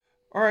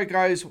All right,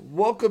 guys,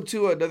 welcome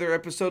to another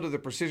episode of the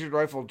Precision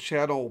Rifle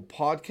Channel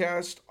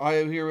podcast. I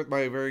am here with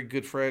my very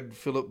good friend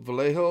Philip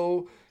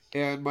Vallejo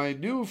and my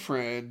new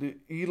friend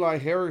Eli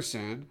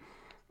Harrison.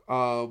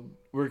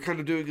 We're kind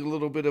of doing a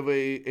little bit of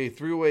a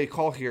three-way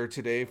call here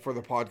today for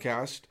the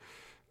podcast.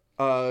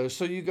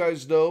 So you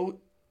guys know,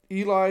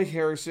 Eli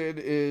Harrison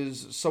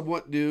is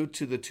somewhat new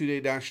to the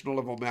two-day national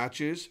level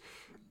matches.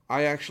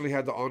 I actually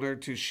had the honor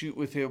to shoot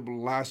with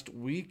him last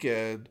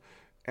weekend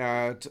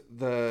at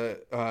the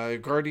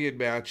Guardian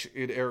match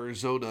in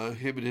Arizona,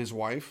 him and his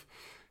wife.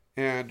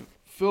 And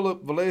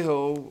Philip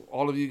Vallejo,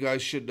 all of you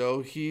guys should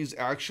know, he's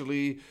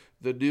actually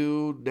the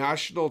new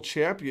national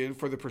champion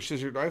for the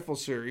Precision Rifle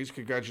Series.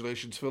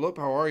 Congratulations, Philip.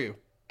 How are you?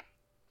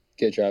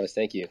 Good, Travis.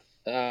 Thank you.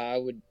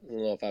 I don't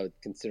know if I would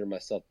consider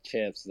myself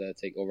champs. That I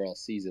take overall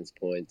seasons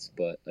points,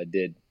 but I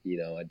did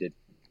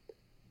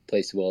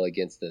place well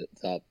against the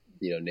top,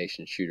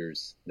 nation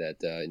shooters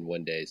that in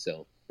one day.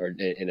 So, or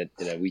in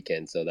a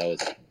weekend. So that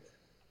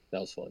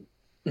was fun.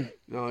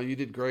 No, you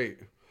did great.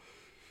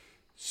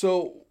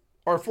 So,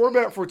 our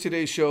format for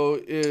today's show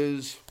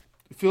is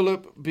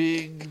Philip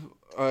being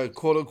a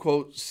quote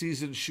unquote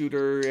seasoned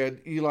shooter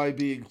and Eli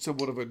being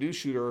somewhat of a new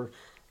shooter.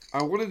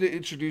 I wanted to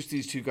introduce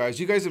these two guys.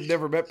 You guys have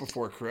never met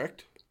before,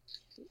 correct?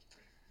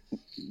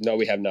 No,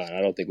 we have not.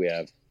 I don't think we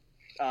have.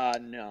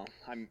 No.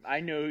 I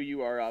know who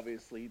you are,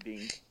 obviously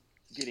being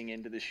getting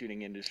into the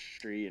shooting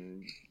industry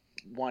and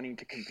wanting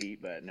to compete,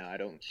 but no, I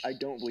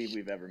don't believe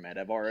we've ever met.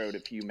 I've RO'd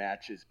a few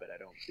matches, but I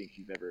don't think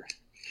you've ever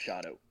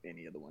shot at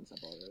any of the ones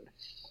I've RO'd.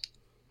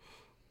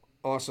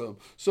 Awesome.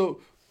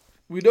 So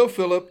we know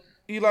Philip.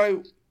 Eli,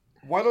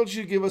 why don't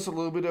you give us a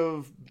little bit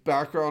of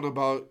background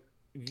about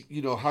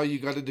how you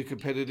got into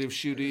competitive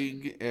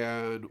shooting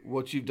and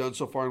what you've done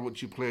so far and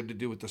what you plan to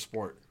do with the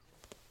sport?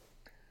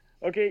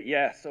 Okay,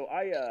 yeah. So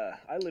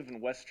I live in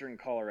western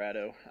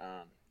Colorado,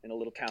 in a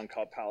little town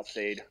called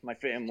Palisade. My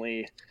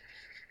family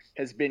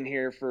has been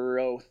here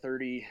for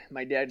 30.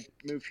 My dad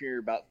moved here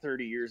about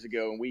 30 years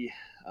ago,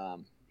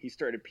 and he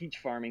started peach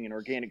farming, an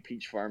organic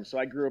peach farm. So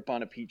I grew up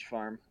on a peach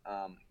farm.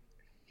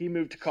 He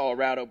moved to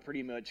Colorado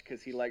pretty much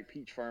because he liked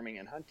peach farming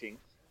and hunting.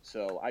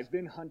 So I've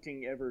been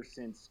hunting ever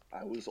since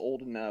I was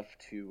old enough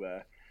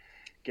to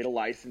get a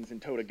license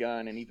and tote a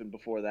gun, and even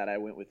before that, I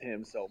went with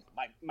him. So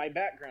my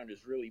background is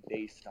really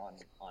based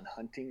on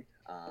hunting.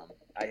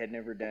 I had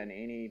never done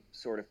any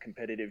sort of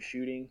competitive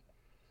shooting.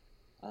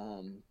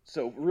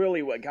 So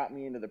really, what got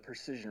me into the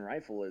precision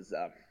rifle is,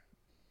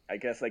 I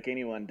guess, like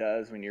anyone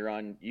does, when you're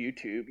on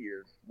YouTube,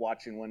 you're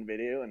watching one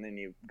video and then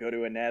you go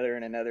to another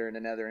and another and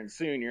another, and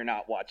soon you're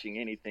not watching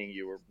anything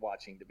you were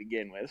watching to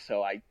begin with.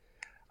 So I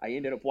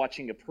ended up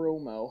watching a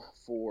promo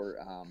for,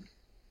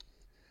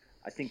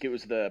 I think it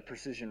was the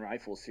Precision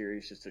Rifle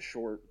series, just a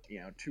short,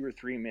 2 or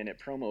 3 minute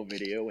promo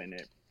video, and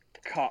it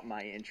caught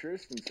my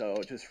interest. And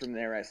so just from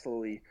there, I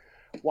slowly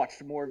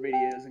watched more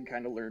videos and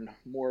kind of learned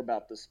more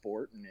about the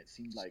sport. And it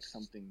seemed like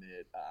something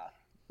that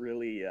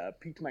really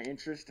piqued my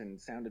interest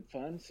and sounded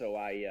fun. So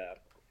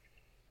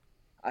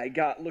I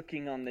got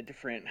looking on the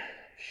different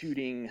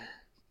shooting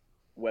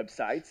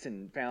websites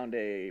and found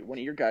one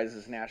of your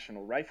guys'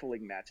 national rifle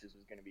league matches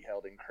was going to be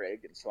held in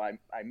Craig. And so I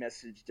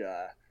messaged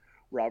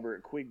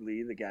Robert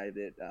Quigley, the guy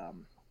that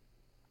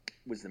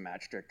was the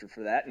match director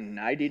for that, and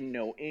I didn't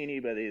know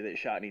anybody that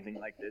shot anything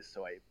like this,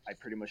 so I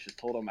pretty much just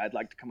told him I'd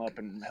like to come up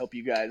and help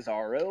you guys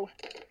RO,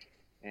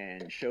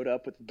 and showed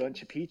up with a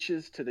bunch of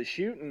peaches to the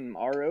shoot and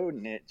RO'd,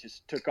 and it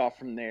just took off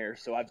from there.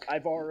 So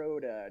I've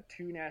RO'd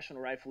 2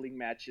 National Rifle League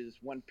matches,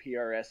 1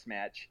 PRS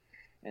match,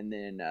 and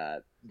then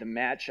the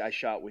match I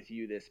shot with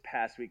you this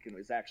past weekend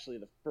was actually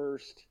the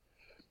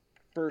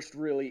first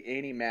really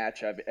any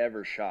match I've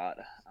ever shot,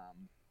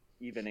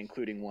 even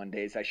including one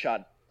days. I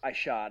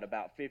shot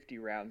about 50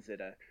 rounds at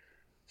a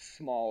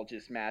small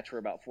just match where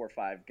about 4 or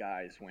 5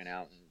 guys went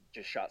out and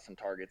just shot some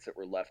targets that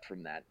were left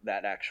from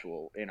that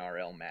actual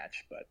NRL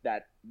match. But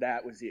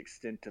that was the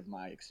extent of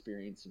my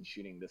experience in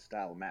shooting this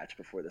style of match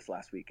before this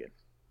last weekend.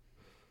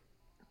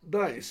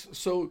 Nice.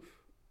 So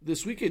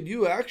this weekend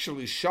you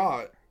actually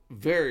shot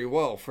very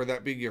well for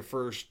that being your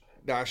first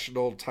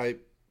national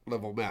type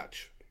level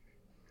match.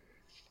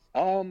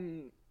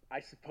 I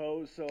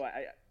suppose so.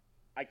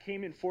 I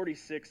came in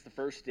 46 the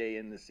first day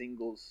in the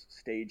singles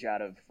stage out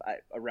of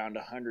around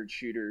 100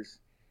 shooters.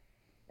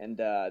 And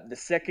the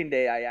second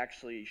day, I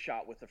actually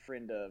shot with a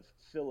friend of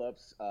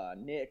Phillips,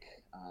 Nick.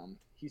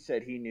 He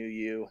said he knew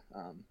you.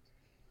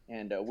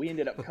 And we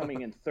ended up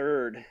coming in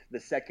third the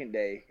second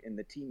day in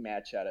the team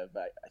match out of,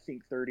 I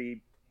think,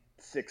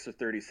 36 or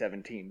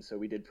 37 teams. So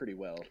we did pretty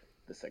well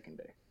the second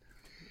day.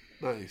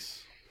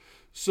 Nice.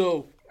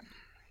 So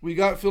we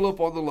got Philip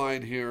on the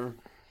line here.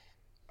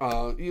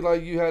 Eli,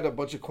 you had a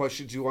bunch of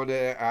questions you wanted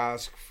to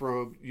ask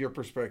from your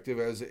perspective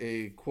as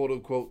a quote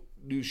unquote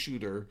new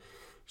shooter.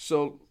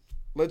 So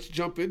let's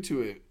jump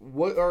into it.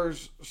 What are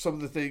some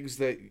of the things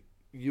that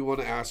you want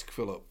to ask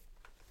Philip?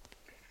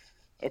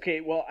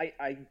 Okay, well,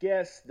 I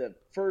guess the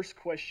first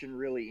question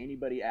really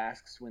anybody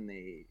asks when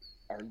they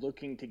are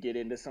looking to get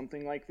into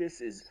something like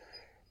this is,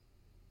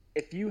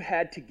 if you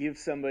had to give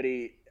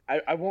somebody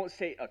I won't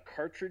say a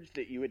cartridge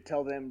that you would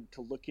tell them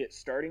to look at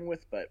starting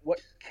with, but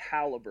what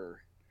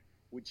caliber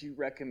would you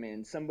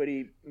recommend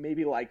somebody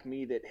maybe like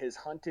me that has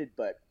hunted,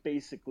 but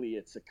basically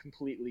it's a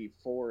completely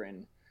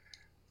foreign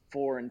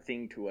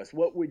thing to us?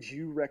 What would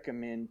you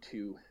recommend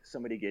to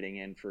somebody getting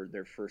in for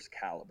their first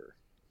caliber?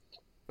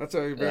 That's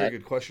a very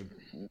good question.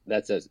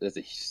 That's a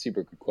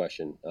super good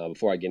question.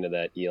 Before I get into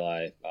that,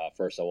 Eli,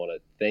 first I want to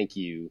thank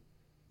you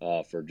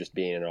for just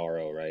being an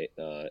RO. Right,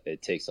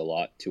 it takes a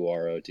lot to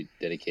RO to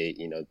dedicate.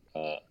 3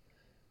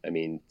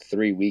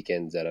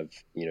 weekends out of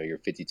your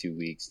 52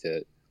 weeks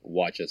to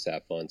watch us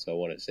have fun. So I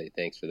want to say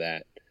thanks for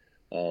that.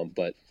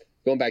 But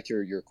going back to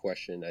your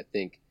question, I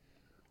think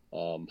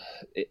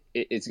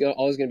it's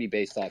always going to be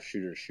based off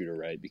shooter to shooter,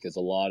 right? Because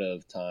a lot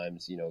of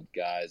times,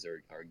 guys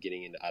are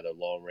getting into either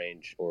long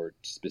range or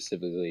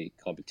specifically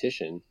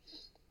competition,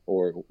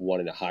 or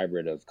wanting a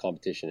hybrid of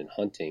competition and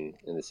hunting,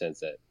 in the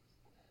sense that,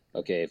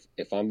 okay,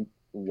 if I'm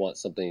want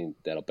something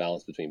that'll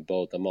balance between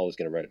both, I'm always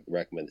going to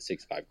recommend the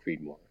 6.5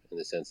 Creedmoor, in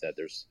the sense that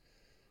there's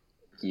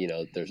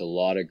a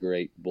lot of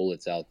great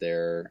bullets out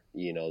there,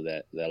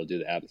 that'll do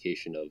the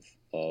application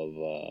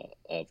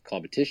of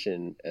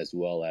competition as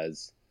well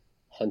as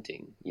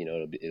hunting.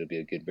 It'll be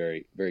a good,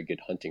 very, very good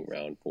hunting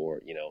round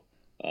for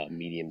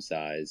medium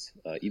size,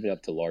 even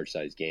up to large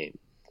size game.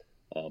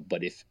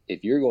 But if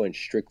you're going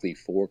strictly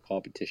for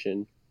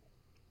competition,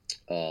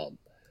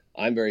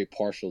 I'm very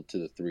partial to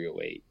the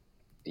 308.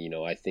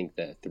 I think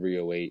that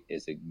 308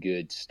 is a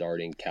good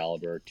starting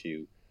caliber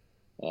to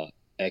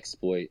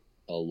exploit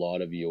a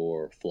lot of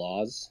your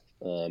flaws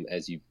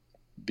as you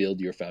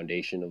build your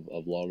foundation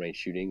of long range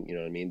shooting. You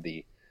know what I mean?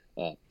 The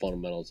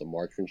fundamentals of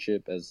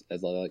marksmanship, as I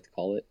like to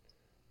call it.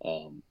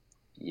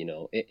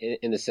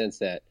 In the sense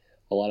that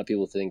a lot of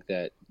people think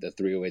that the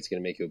 308 is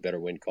going to make you a better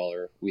wind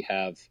caller. We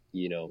have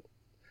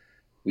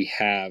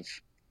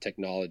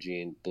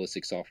technology and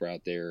ballistic software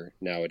out there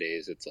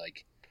nowadays. It's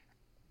like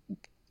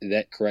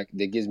that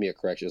gives me a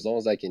correction. As long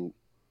as I can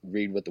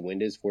read what the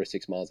wind is, 4 to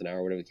 6 miles an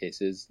hour, whatever the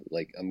case is,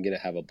 like, I'm going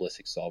to have a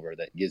ballistic solver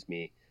that gives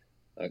me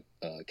a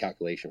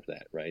calculation for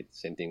that, right?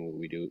 Same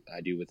thing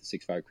I do with the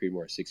 6.5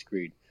 Creedmoor, 6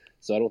 Creed.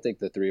 So I don't think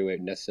the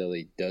 308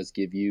 necessarily does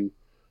give you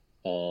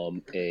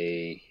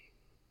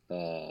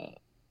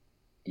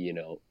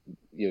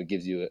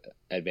gives you an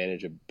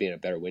advantage of being a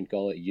better wind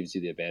caller. It gives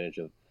you the advantage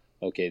of,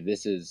 okay,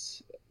 this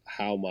is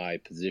how my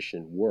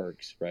position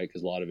works, right?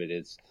 Because a lot of it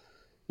is,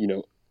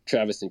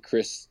 Travis and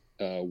Chris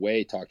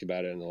Way talked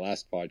about it in the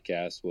last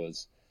podcast,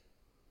 was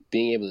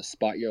being able to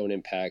spot your own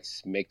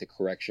impacts, make the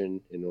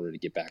correction in order to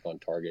get back on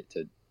target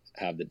to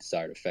have the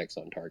desired effects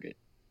on target.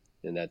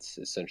 And that's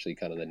essentially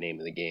kind of the name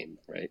of the game,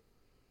 right?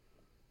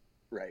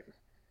 Right.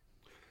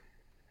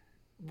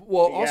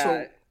 Well,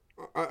 also,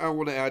 I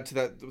want to add to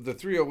that, the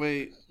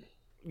 308,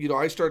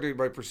 I started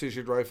my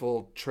precision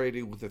rifle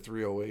training with the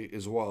 308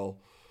 as well.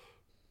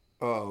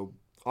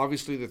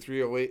 Obviously, the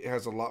 308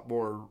 has a lot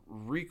more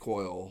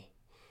recoil.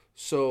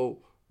 So,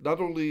 not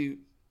only,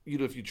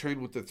 if you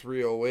train with the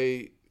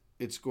 308,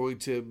 it's going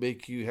to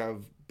make you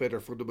have better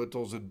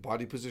fundamentals in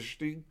body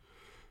positioning,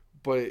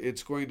 but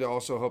it's going to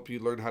also help you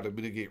learn how to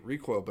mitigate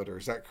recoil better.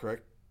 Is that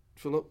correct,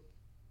 Philip?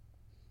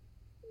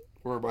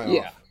 Or am I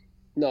off?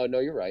 No,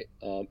 you're right.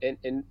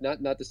 And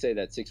not to say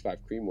that 6.5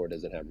 Creedmoor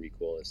doesn't have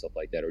recoil and stuff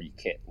like that, or you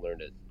can't learn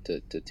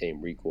to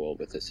tame recoil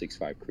with a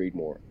 6.5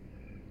 Creedmoor.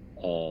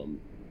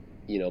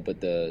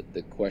 But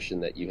the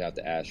question that you have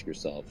to ask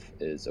yourself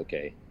is,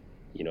 okay,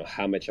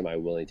 how much am I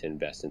willing to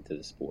invest into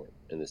the sport?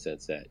 In the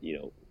sense that,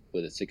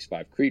 with a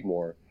 6.5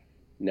 Creedmoor,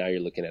 now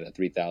you're looking at a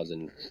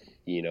 3,000,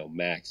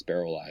 max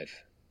barrel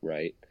life,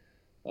 right?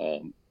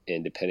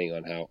 And depending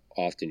on how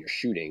often you're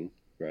shooting,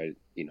 right,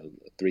 a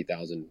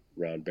 3,000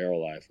 round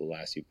barrel life will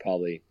last you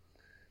probably,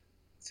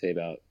 say,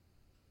 about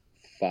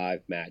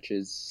 5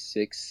 matches,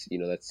 6.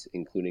 That's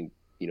including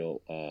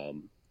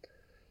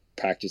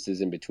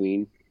practices in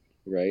between,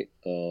 right?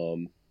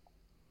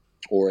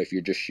 Or if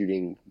you're just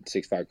shooting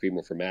 6.5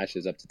 Creedmoor for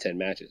matches, up to 10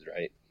 matches,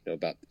 right?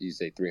 About, you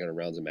say 300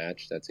 rounds a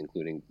match. That's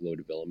including low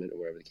development or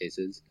whatever the case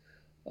is.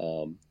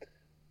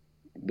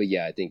 But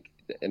yeah,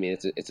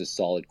 it's a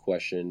solid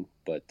question,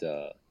 but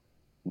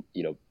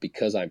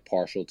because I'm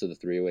partial to the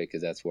 308,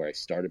 because that's where I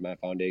started my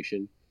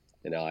foundation,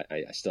 and now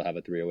I still have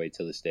a 308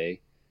 to this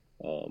day.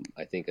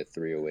 I think a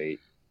 308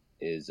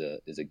 is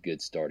a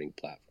good starting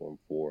platform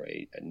for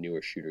a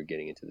newer shooter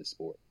getting into the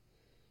sport.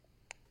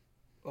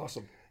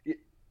 Awesome.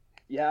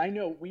 Yeah, I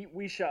know.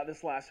 We shot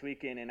this last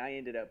weekend, and I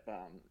ended up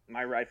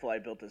my rifle. I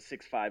built a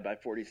 6.5 by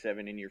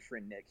 47, and your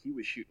friend Nick, he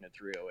was shooting a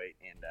 308,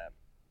 and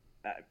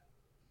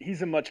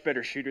he's a much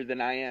better shooter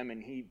than I am,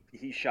 and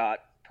he shot,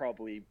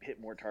 probably hit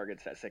more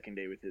targets that second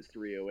day with his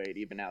 308,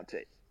 even out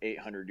to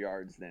 800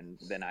 yards than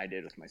I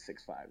did with my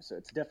 6.5. So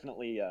it's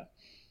definitely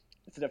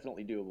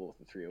doable with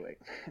the 308.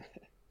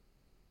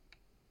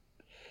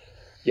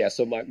 Yeah.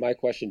 So my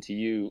question to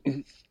you,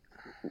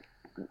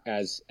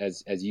 as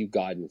you've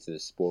gotten into the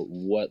sport,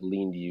 what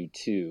leaned you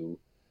to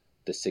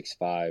the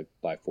 6.5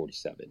 by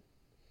 47?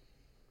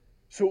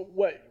 So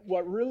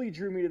what really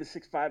drew me to the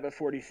 6.5 by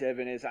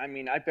 47 is, I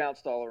mean, I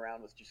bounced all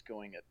around with just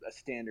going a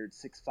standard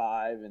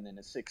 6.5 and then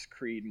a 6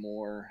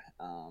 Creedmoor,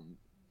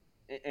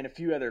 and a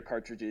few other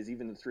cartridges.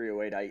 Even the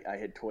 308 I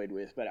had toyed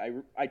with, but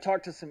I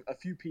talked to a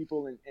few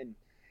people, and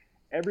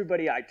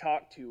everybody I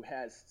talked to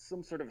has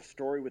some sort of a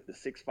story with the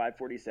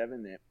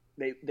 6.547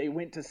 that they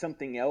went to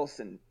something else,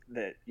 and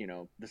that, you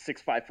know, the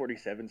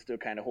 6.547 still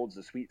kind of holds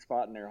a sweet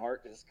spot in their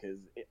heart, just because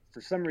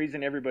for some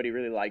reason everybody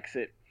really likes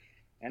it.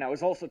 And I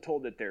was also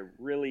told that they're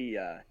really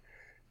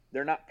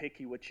they're not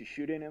picky what you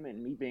shoot in them.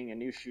 And me being a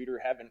new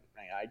shooter,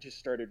 I just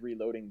started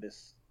reloading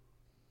this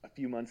a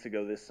few months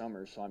ago this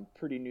summer, so I'm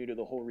pretty new to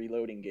the whole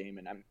reloading game.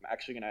 And I'm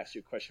actually going to ask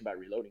you a question about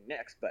reloading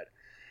next. But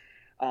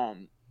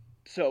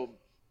so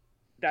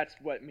that's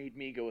what made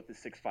me go with the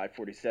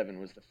 6.547,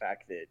 was the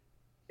fact that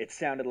it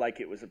sounded like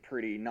it was a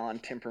pretty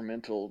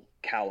non-temperamental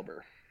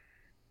caliber.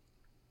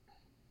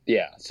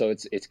 Yeah, so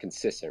it's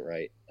consistent,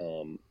 right?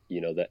 You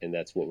know, and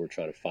that's what we're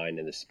trying to find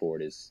in the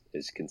sport is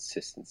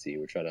consistency.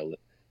 We're trying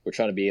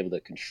to be able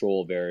to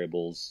control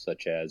variables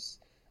such as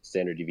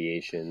standard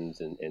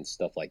deviations and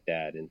stuff like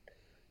that. And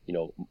you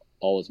know,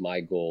 always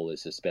my goal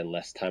is to spend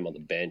less time on the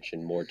bench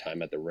and more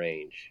time at the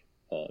range.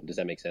 Does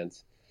that make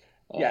sense?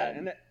 Yeah,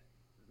 and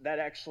that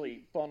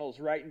actually funnels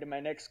right into my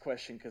next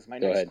question, because my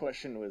Go next ahead.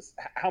 question was,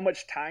 how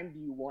much time do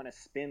you want to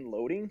spend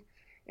loading,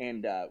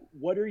 and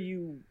what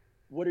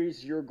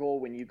is your goal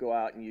when you go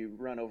out and you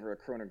run over a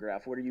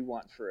chronograph? What do you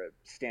want for a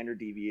standard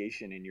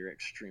deviation in your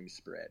extreme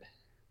spread?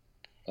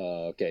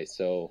 Okay,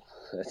 so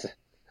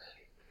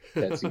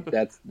that's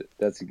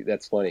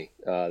funny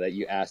that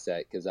you asked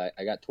that, because I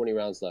got 20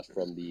 rounds left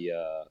from the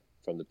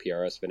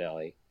PRS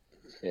finale,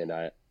 and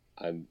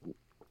I'm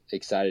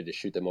excited to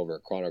shoot them over a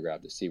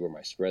chronograph to see where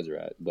my spreads are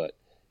at. But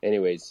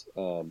anyways,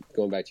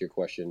 going back to your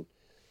question,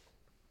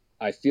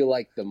 I feel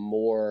like the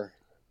more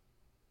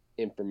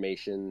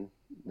information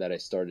that I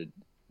started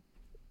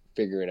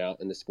figuring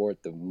out in the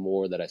sport, the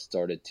more that I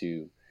started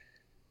to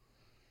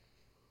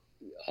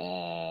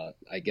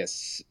I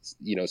guess,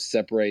 you know,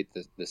 separate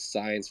the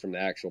science from the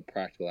actual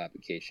practical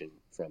application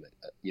from it,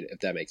 you know, if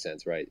that makes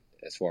sense, right?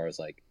 As far as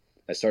like,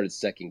 I started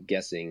second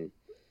guessing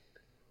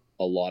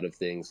a lot of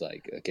things,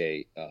 like,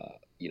 okay,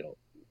 you know,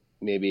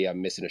 maybe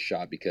I'm missing a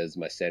shot because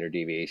my standard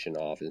deviation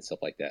off and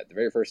stuff like that. The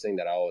very first thing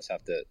that I always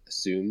have to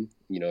assume,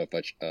 you know,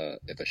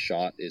 if a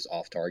shot is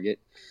off target,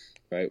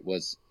 right,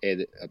 was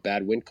a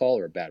bad wind call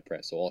or a bad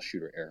press. So all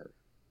shooter error,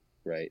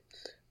 right?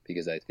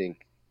 Because I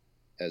think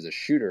as a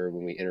shooter,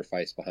 when we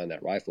interface behind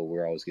that rifle,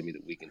 we're always going to be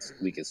the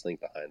weakest link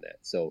behind that.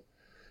 So,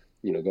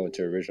 you know, going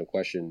to your original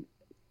question,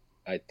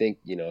 I think,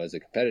 you know, as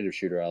a competitive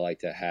shooter, I like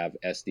to have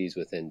SDs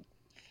within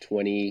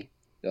 20,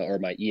 or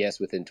my ES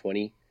within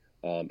 20,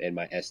 and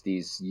my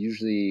SDs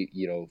usually,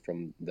 you know,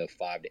 from the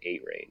 5 to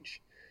 8 range.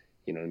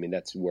 You know what I mean?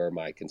 That's where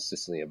my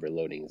consistency of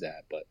reloading is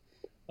at. But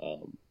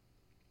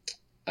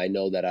I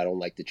know that I don't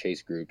like to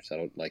chase groups. I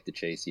don't like to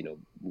chase, you know,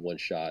 one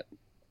shot,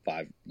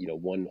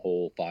 one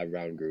whole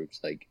 5-round groups.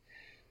 Like,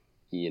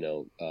 you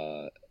know,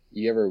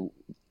 you ever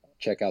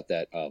check out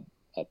that a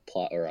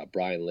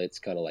Brian Litz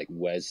kind of like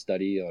Wes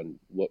study on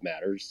what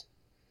matters?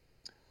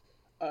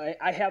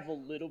 I have a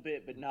little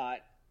bit, but not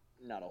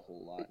a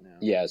whole lot now.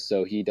 Yeah,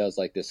 so he does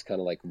like this kind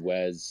of like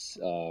Wes,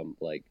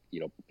 like, you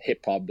know,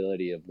 hit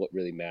probability of what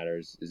really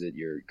matters. Is it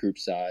your group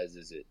size?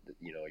 Is it,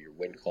 you know, your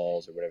win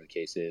calls or whatever the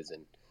case is?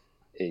 And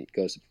it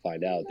goes to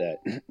find out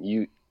that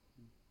you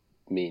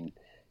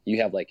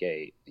have like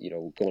a, you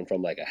know, going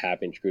from like a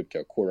half-inch group to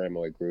a quarter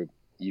MOA group,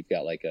 you've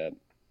got like a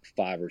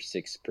 5 or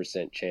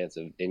 6% chance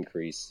of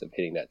increase of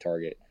hitting that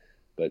target.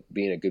 But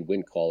being a good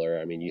wind caller,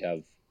 I mean, you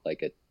have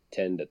like a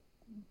 10 to,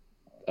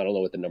 I don't know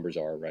what the numbers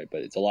are, right?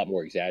 But it's a lot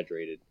more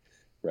exaggerated,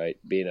 right?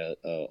 Being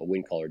a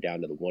wind caller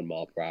down to the 1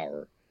 mile per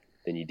hour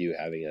than you do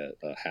having a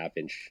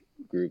half-inch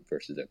group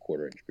versus a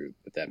quarter-inch group,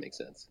 if that makes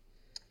sense.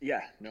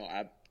 Yeah, no,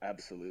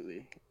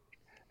 absolutely.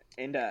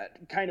 And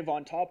kind of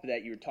on top of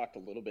that, you talked a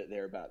little bit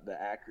there about the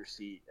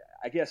accuracy.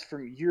 I guess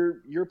from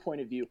your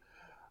point of view,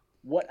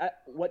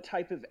 what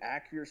type of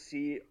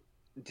accuracy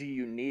do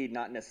you need?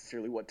 Not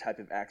necessarily what type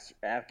of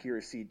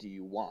accuracy do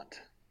you want?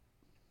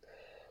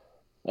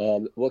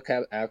 What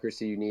kind of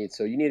accuracy you need?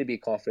 So you need to be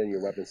confident in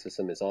your weapon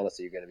system. Is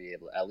honestly, you're going to be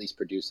able to at least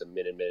produce a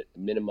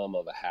minimum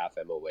of a half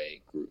MOA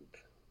group,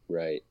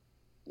 right?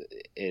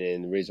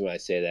 And the reason why I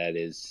say that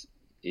is,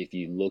 if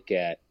you look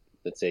at,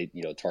 let's say,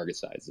 you know, target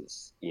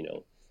sizes, you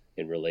know,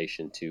 in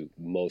relation to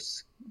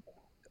most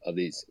of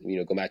these, you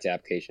know, go back to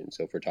application.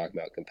 So if we're talking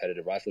about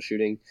competitive rifle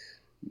shooting,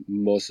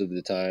 most of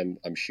the time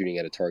I'm shooting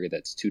at a target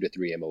that's 2 to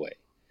 3 MOA.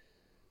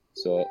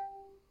 So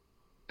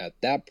at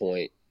that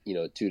point, you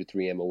know, 2 to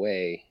 3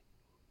 MOA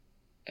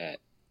at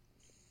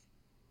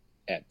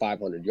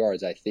 500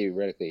 yards, I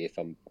theoretically, if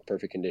I'm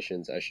perfect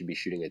conditions, I should be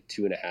shooting a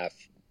 2.5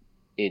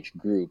 inch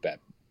group at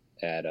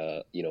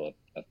a, you know,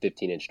 a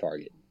 15-inch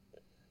target,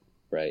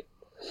 right?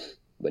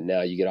 But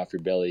now you get off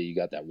your belly, you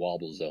got that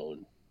wobble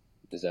zone.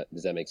 Does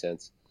that make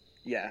sense?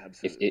 Yeah,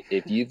 absolutely.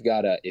 If you've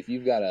got a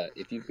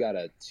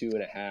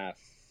 2.5,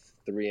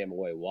 3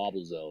 MOA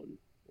wobble zone,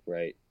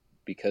 right?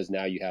 because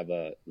now you have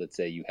let's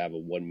say you have a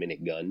 1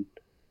 minute gun,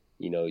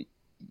 you know,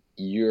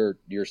 your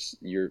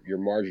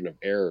margin of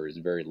error is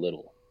very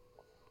little,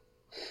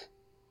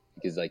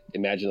 because like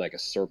imagine like a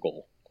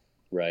circle,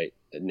 right?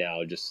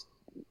 Now just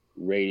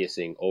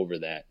radiusing over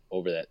that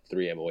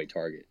 3 MOA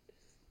target.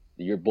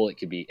 Your bullet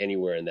could be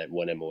anywhere in that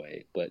 1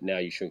 MOA, but now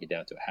you shrink it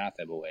down to a half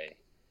MOA.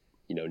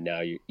 You know,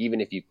 now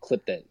even if you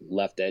clip that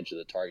left edge of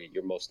the target,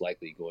 you're most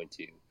likely going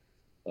to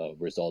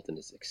result in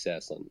a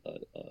success on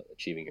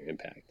achieving your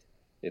impact,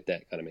 if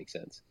that kind of makes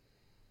sense.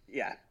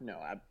 Yeah, no,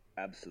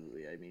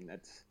 absolutely. I mean,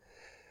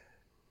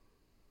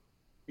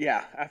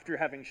 yeah, after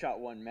having shot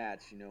one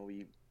match, you know,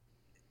 you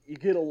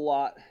get a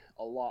lot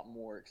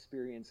more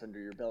experience under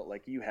your belt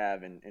like you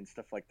have, and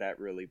stuff like that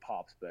really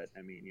pops. But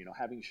I mean, you know,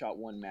 having shot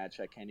one match,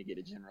 I kind of get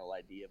a general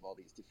idea of all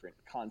these different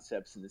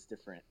concepts and this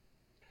different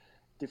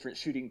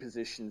shooting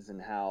positions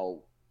and how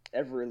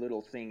every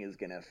little thing is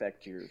going to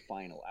affect your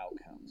final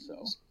outcome.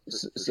 So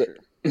for sure.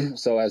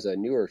 So as a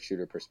newer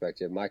shooter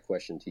perspective, my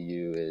question to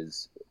you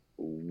is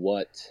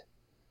what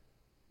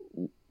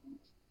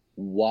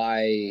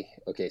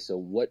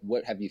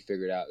have you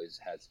figured out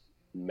has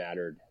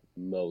mattered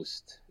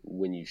most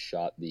when you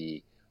shot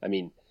I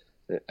mean,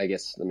 I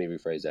guess let me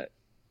rephrase that.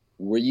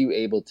 Were you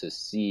able to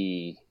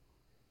see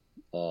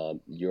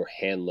your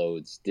hand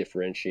loads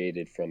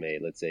differentiated from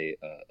let's say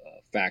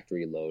a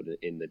factory load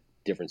in the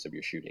difference of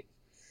your shooting?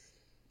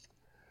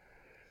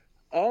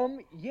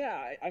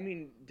 Yeah, I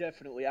mean,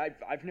 definitely.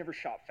 I've never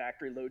shot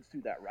factory loads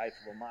through that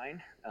rifle of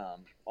mine.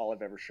 All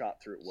I've ever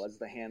shot through it was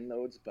the hand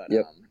loads. But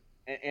yep.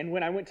 And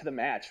when I went to the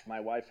match,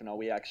 my wife and I,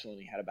 we actually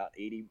only had about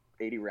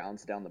 80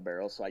 rounds down the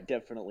barrel, so I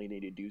definitely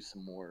need to do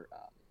some more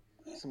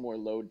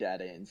load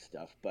data and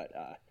stuff. But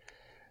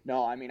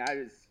no, I mean, I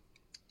was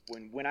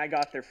when I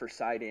got there for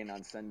sight in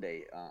on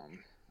Sunday,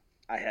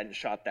 I hadn't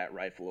shot that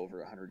rifle over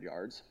 100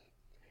 yards,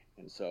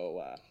 and so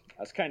I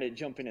was kind of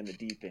jumping in the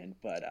deep end.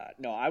 But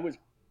no, I was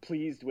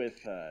pleased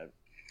with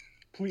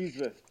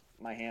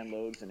my hand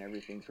loads and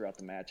everything throughout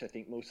the match. I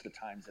think most of the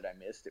times that I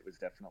missed, it was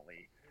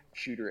definitely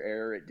shooter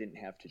error. It didn't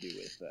have to do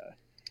with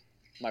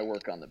my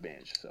work on the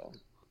bench, so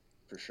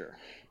for sure.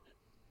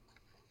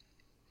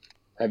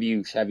 Have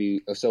you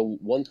so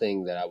one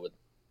thing that I would,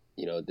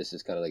 you know, this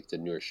is kind of like the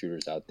newer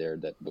shooters out there,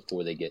 that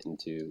before they get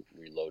into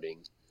reloading,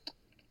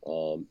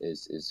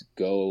 is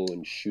go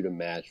and shoot a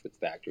match with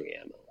factory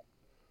ammo.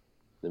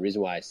 The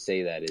reason why I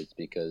say that is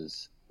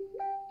because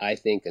I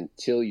think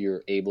until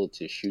you're able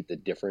to shoot the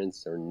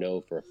difference or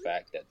know for a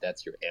fact that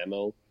that's your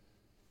ammo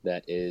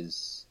that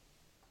is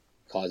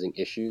causing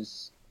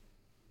issues,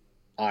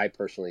 I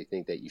personally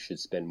think that you should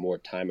spend more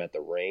time at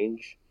the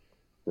range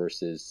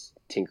versus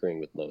tinkering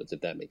with loads,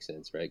 if that makes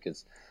sense, right?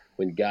 Because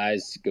when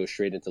guys go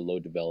straight into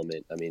load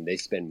development, I mean, they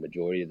spend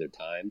majority of their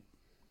time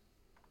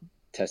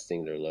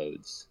testing their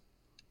loads.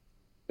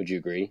 Would you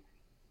agree?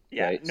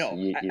 Yeah, right? No, so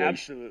you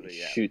absolutely.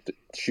 Shoot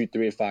 3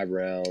 to 5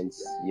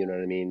 rounds. You know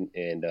what I mean?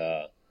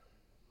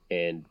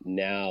 And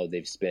now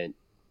they spent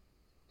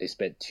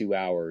 2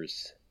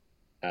 hours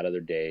out of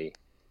their day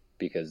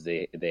because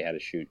they had to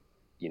shoot,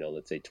 you know,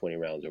 let's say 20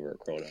 rounds over a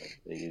chrono,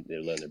 and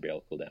they're letting their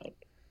barrel cool down.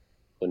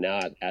 Well,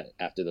 now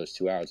after those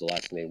 2 hours, the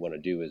last thing they want to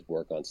do is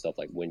work on stuff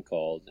like wind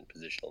calls and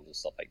positionals and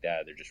stuff like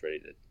that. They're just ready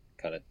to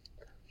kind of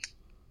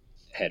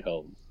head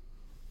home.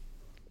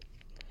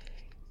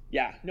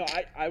 Yeah, no,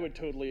 I would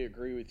totally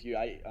agree with you.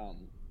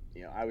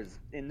 You know, I was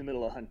in the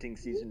middle of hunting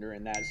season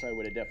during that, so I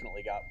would have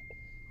definitely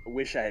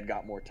wish I had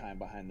got more time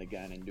behind the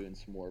gun and doing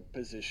some more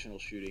positional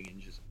shooting and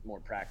just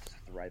more practice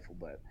with the rifle.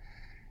 But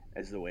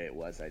as the way it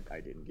was, I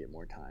didn't get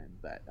more time.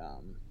 But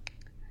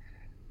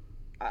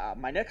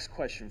my next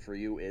question for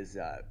you is,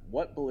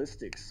 what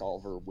ballistic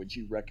solver would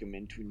you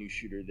recommend to a new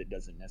shooter that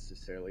doesn't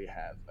necessarily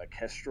have a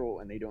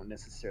Kestrel and they don't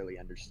necessarily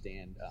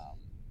understand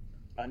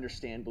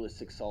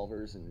ballistic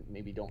solvers and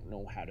maybe don't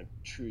know how to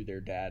true their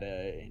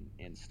data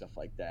and stuff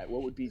like that?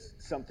 What would be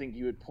something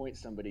you would point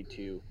somebody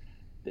to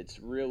that's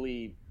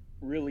really,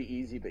 really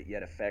easy but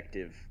yet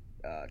effective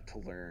to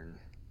learn?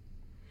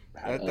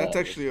 That's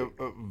actually a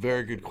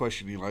very good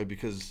question, Eli,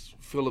 because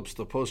Philip's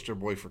the poster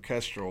boy for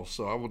Kestrel,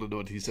 so I want to know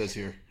what he says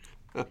here.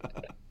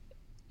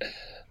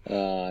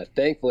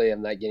 Thankfully,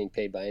 I'm not getting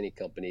paid by any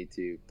company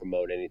to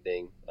promote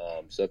anything.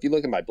 So if you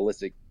look at my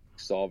ballistic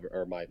solver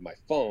or my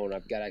phone,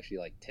 I've got actually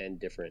like 10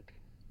 different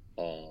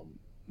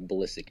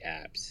ballistic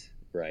apps,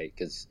 right?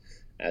 Because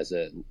as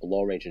a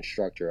long range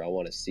instructor, I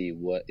want to see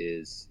what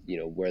is, you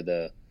know, where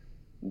the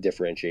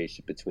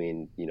differentiation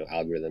between, you know,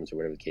 algorithms or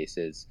whatever the case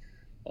is.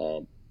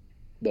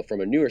 But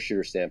from a newer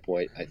shooter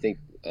standpoint, I think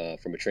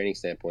from a training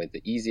standpoint,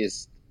 the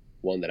easiest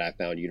one that I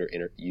found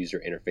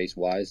user interface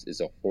wise is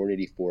a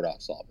Hornady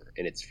 4DOF solver,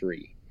 and it's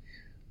free.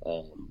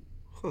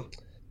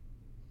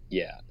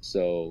 Yeah,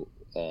 so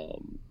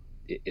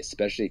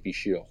especially if you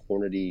shoot a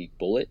Hornady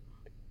bullet,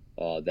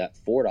 that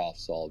 4DOF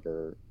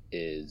solver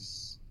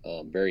is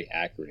very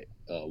accurate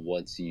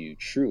once you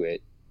true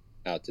it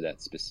out to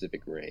that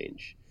specific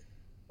range.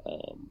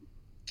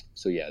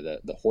 So yeah,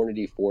 the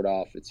Hornady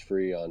 4DOF, it's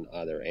free on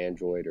either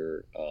Android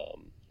or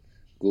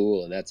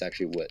Google, and that's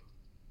actually what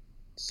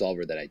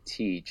solver that I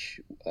teach,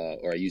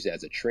 or I use it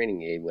as a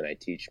training aid when I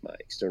teach my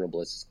external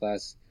ballistics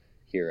class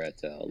here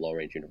at Long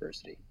Range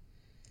University.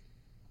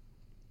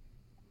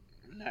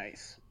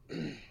 Nice.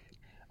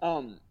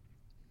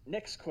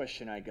 Next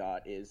question I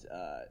got is,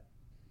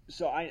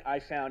 so I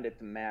found at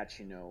the match,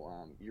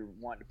 you're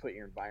wanting to put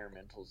your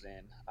environmentals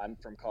in. I'm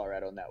from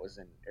Colorado, and that was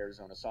in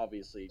Arizona, so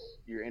obviously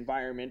your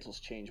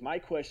environmentals change. My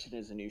question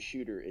as a new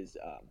shooter is,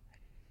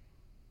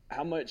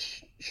 how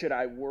much should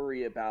I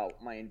worry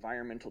about my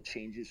environmental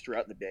changes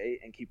throughout the day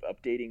and keep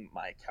updating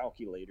my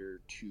calculator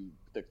to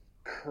the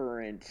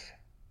current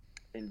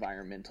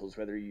environmentals,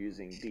 whether you're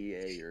using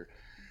DA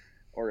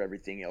or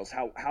everything else?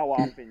 How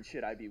often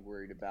should I be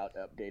worried about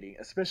updating,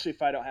 especially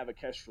if I don't have a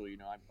Kestrel?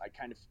 I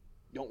kind of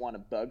don't want to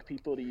bug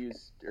people to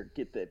use or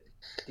get the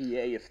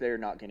DA if they're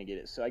not going to get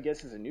it. So I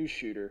guess as a new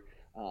shooter,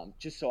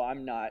 just so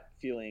I'm not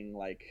feeling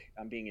like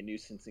I'm being a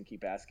nuisance and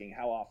keep asking,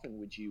 how often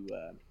would you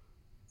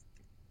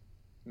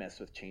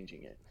mess with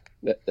changing it?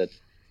 That's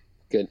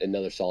good.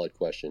 Another solid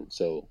question.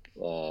 So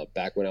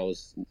back when I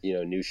was,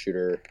 new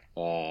shooter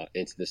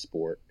into the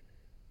sport,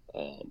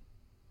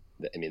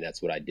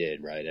 that's what I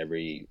did, right?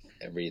 Every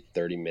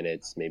 30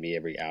 minutes, maybe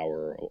every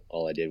hour,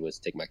 all I did was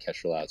take my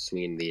Kestrel out,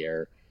 swing in the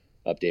air,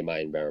 update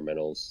my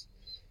environmentals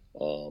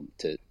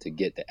to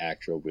get the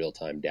actual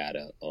real-time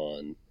data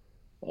on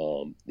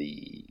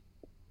the,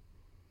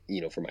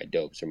 for my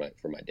dopes for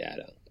my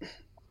data.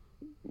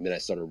 And then I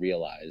started to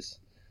realize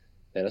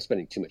that I'm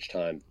spending too much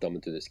time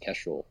thumbing through this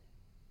Kestrel,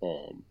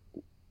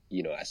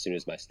 as soon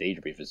as my stage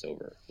brief is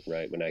over,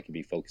 right? When I could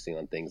be focusing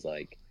on things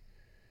like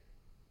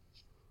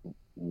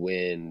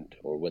wind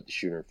or what the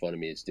shooter in front of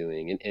me is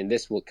doing. And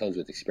this what comes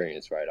with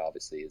experience, right?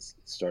 Obviously, is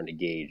starting to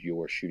gauge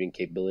your shooting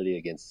capability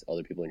against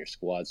other people in your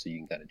squad, so you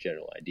can kind of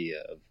general idea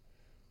of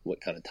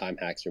what kind of time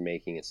hacks you're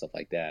making and stuff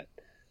like that.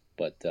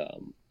 But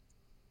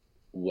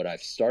what I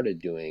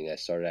started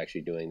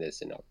actually doing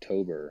this in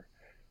October,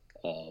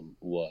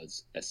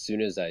 was as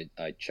soon as I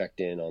checked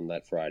in on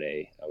that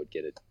Friday, I would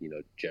get a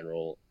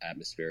general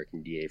atmospheric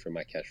and DA from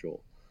my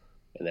Kestrel,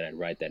 and then I'd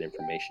write that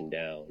information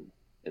down,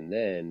 and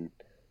then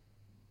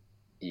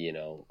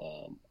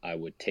I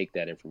would take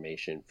that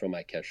information from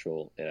my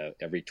Kestrel, and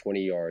every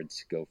 20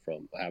 yards go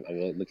from, I'm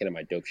looking at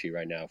my dope sheet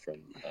right now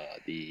from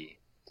the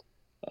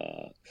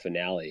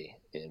finale,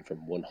 and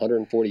from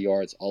 140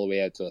 yards all the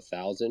way out to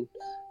 1,000,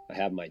 I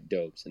have my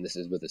dopes, and this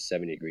is with a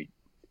 70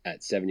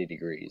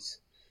 degrees.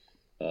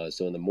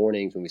 So in the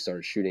mornings when we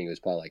started shooting, it was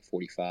probably like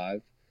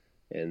 45,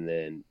 and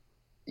then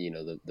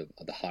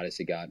the hottest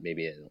it got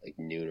maybe at like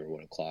noon or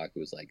 1 o'clock, it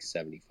was like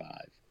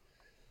 75.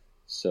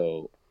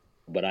 So,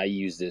 but I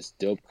use this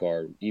dope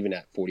card even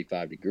at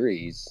 45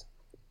 degrees,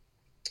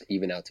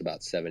 even out to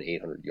about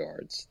 800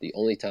 yards. The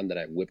only time that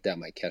I whipped out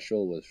my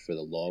Kestrel was for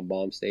the long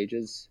bomb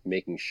stages,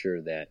 making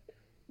sure that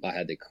I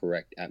had the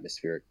correct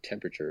atmospheric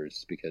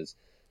temperatures, because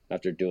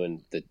after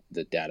doing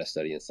the data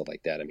study and stuff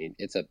like that,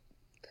 it's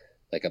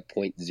like a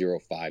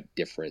 0.05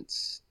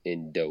 difference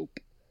in dope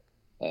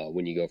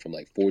when you go from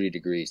like 40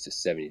 degrees to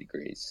 70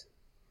 degrees,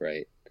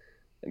 right?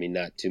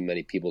 Not too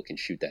many people can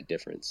shoot that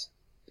difference.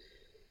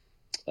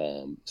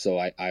 So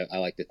I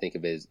like to think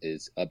of it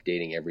as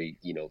updating every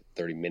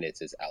 30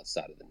 minutes is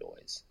outside of the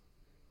noise.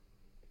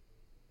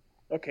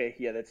 Okay,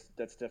 yeah,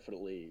 that's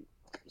definitely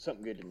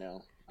something good to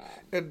know.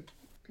 And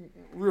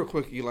real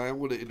quick, Eli, I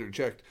want to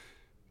interject.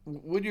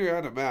 When you're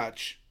at a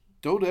match,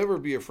 don't ever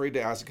be afraid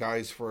to ask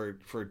guys for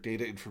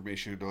data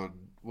information on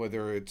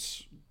whether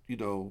it's,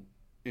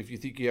 if you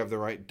think you have the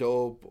right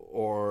dope,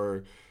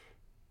 or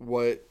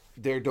what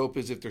their dope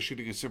is if they're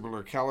shooting a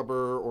similar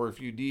caliber, or if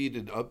you need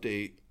an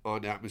update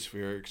on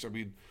atmospherics.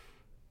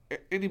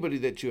 Anybody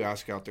that you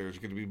ask out there is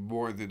going to be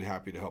more than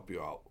happy to help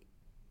you out.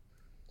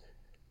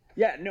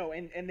 Yeah, no,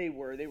 and they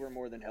were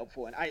more than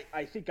helpful, and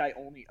I think I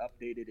only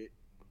updated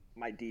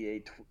my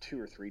DA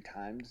 2 or 3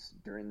 times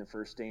during the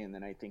first day, and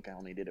then I think I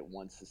only did it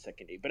once the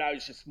second day. But I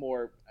was just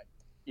more,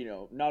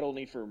 not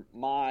only for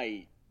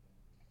my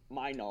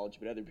knowledge,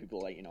 but other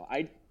people,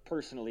 I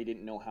personally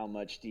didn't know how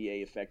much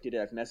DA affected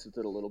it. I've messed with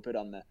it a little bit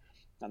on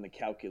the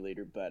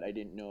calculator, but I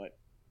didn't know at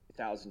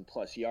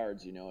 1,000+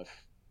 yards, if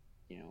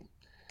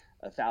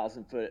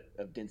 1,000 foot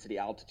of density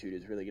altitude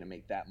is really going to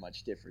make that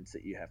much difference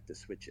that you have to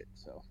switch it.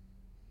 So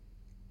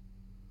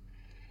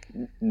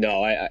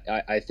no,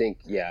 I think,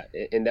 yeah,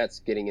 and that's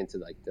getting into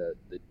like the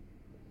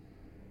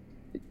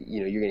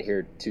you're gonna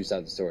hear two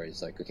sides of the story.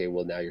 It's like, okay,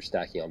 well, now you're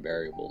stacking on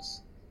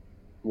variables.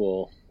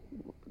 Well,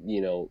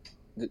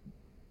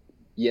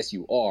 yes,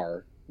 you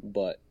are,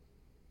 but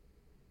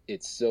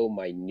it's so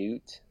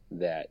minute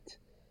that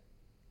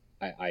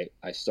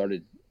I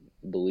started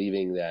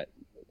believing that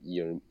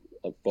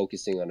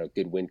focusing on a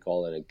good wind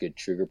call and a good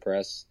trigger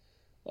press,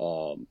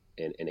 and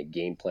a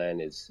game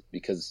plan is,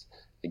 because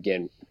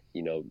again,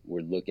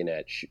 we're looking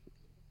at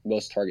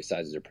most target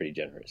sizes are pretty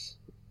generous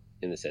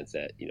in the sense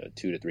that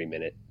 2 to 3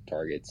 minute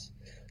targets,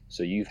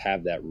 so you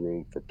have that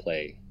room for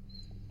play.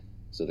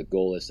 So the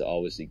goal is to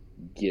always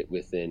get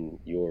within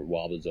your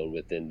wobble zone,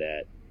 within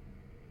that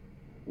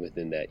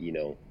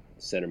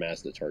center mass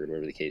of the target,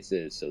 whatever the case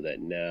is, so that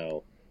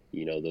now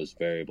those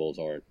variables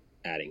aren't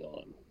adding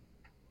on.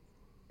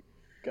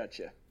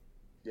 Gotcha.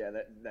 Yeah,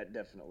 that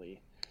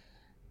definitely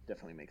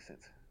makes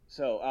sense.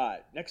 So,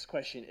 next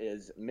question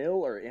is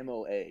mill or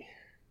MOA?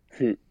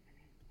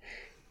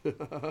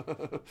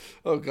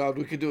 Oh God,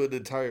 we could do an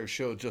entire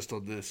show just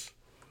on this.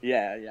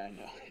 Yeah, I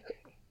know.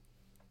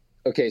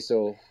 Okay,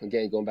 so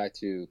again, going back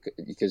to,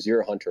 because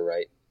you're a hunter,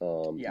 right?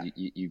 Yeah.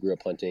 You grew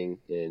up hunting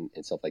and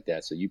stuff like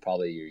that, so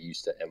you're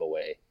used to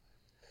MOA,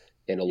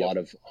 and a lot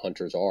of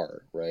hunters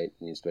are, right?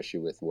 And especially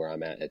with where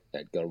I'm at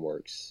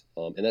Gunworks,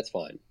 and that's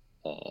fine.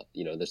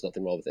 There's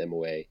nothing wrong with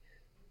MOA,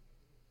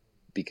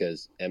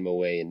 because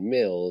MOA in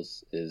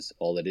mills is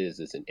all it is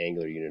an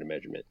angular unit of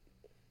measurement,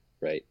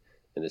 right?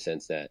 In the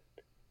sense that,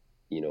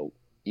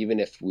 even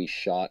if we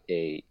shot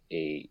a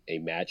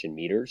match in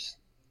meters,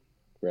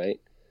 right?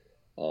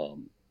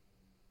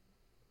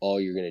 All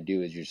you're going to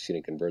do is you're just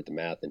going to convert the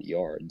math into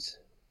yards.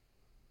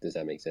 Does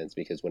that make sense?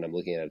 Because when I'm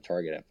looking at a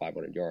target at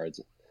 500 yards,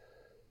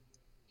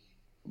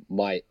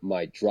 my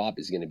drop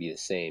is going to be the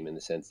same, in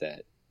the sense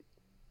that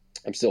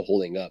I'm still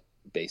holding up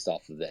based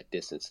off of that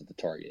distance to the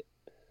target.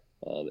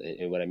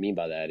 And what I mean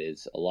by that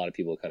is, a lot of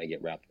people kind of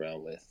get wrapped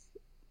around with,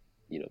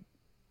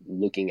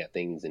 looking at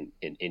things in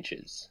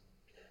inches.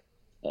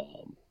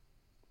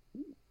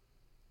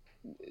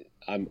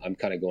 I'm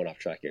kind of going off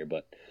track here,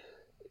 but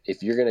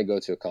if you're going to go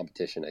to a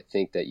competition, I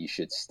think that you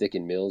should stick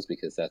in mills,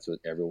 because that's what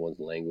everyone's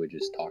language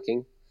is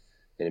talking,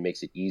 and it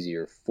makes it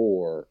easier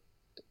for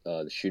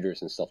the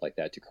shooters and stuff like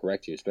that to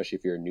correct you, especially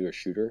if you're a newer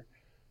shooter.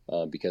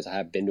 Because I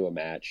have been to a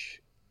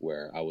match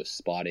where I was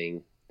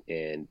spotting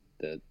and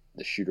the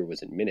shooter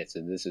was in minutes,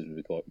 and this is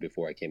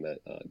before I became a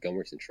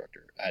Gunworks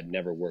instructor. I had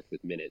never worked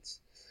with minutes.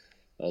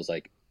 I was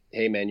like,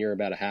 "Hey man, you're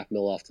about a half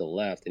mil off to the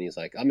left," and he's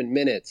like, "I'm in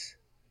minutes,"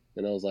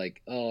 and I was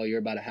like, "Oh, you're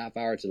about a half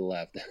hour to the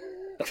left."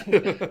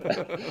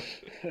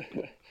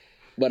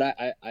 But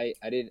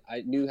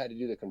I knew how to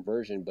do the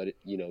conversion, but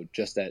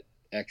just that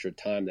extra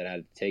time that I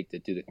had to take to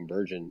do the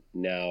conversion,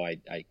 now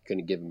I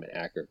couldn't give him an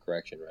accurate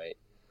correction, right?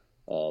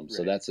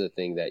 So that's the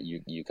thing that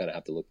you kind of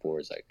have to look for,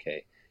 is like,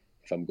 okay,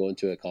 if I'm going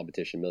to a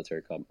competition,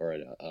 military or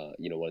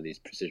one of these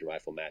precision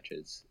rifle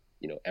matches,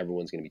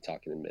 everyone's going to be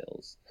talking in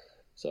mills.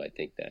 So I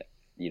think that,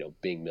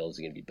 being mills is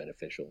going to be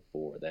beneficial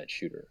for that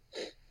shooter.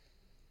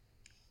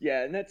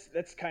 Yeah, and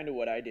that's kind of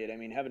what I did. I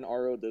mean, having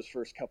RO'd those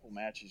first couple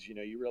matches,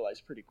 you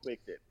realize pretty quick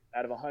that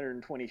out of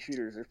 120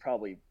 shooters, there's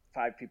probably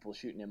 5 people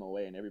shooting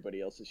MOA and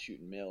everybody else is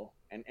shooting mill.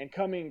 And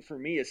coming for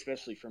me,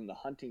 especially from the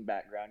hunting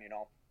background,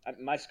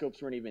 my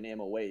scopes weren't even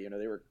MOA.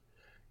 They were,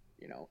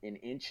 in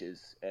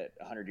inches at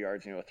 100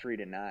 yards, 3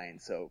 to 9,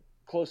 so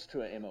close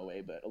to an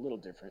MOA, but a little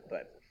different.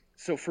 But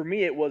so for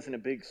me, it wasn't a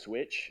big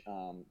switch,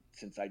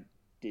 since I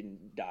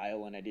didn't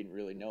dial and I didn't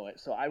really know it.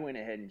 So I went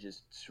ahead and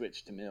just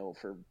switched to mill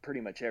for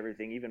pretty much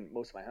everything, even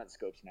most of my hunt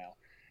scopes now.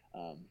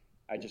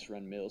 I just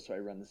run mill, so I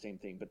run the same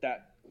thing. But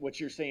what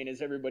you're saying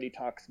is, everybody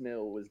talks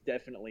mill was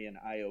definitely an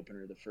eye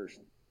opener. The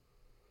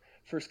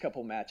first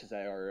couple matches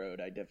I RO'd,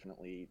 I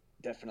definitely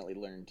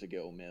learned to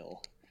go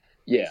mill.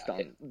 Yeah,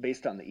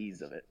 based on the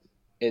ease of it.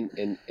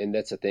 And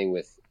that's the thing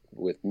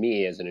with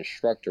me as an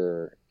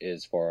instructor,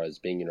 as far as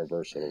being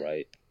universal,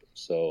 right?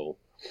 So,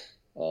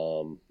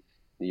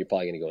 you're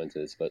probably going to go into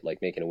this, but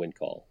like making a wind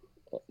call,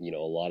 a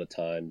lot of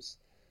times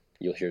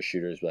you'll hear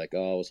shooters be like,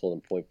 "Oh, I was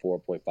holding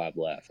 0.4, 0.5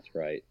 left,"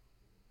 right?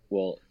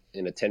 Well,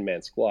 in a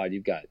 10-man squad,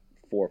 you've got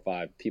 4 or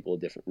 5 people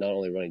different, not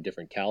only running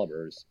different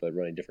calibers, but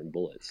running different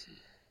bullets.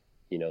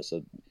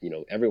 So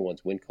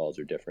everyone's wind calls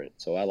are different.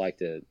 So I like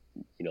to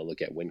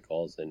look at wind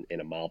calls in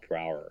a mile per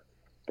hour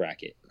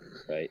bracket,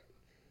 right?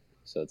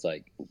 So it's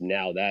like,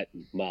 now that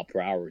mile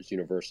per hour is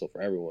universal for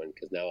everyone,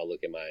 because now I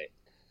look at my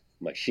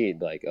sheet,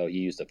 like, oh, he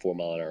used a 4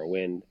 mile an hour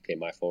wind. Okay,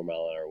 my 4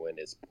 mile an hour wind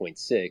is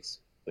 0.6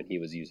 when he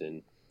was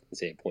using, let's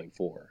say,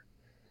 0.4,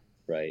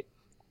 right?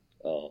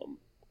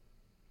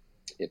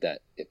 If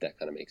that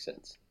kind of makes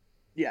sense.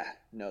 Yeah,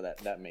 no,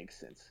 that makes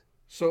sense.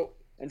 So,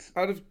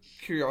 out of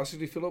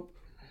curiosity, Philip,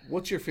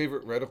 what's your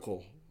favorite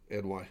reticle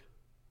and why?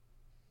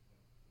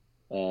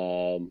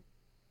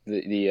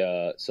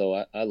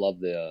 So I love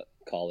the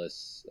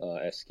Kahles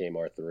SKM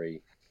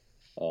R3.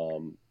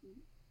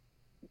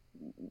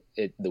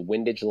 The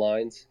windage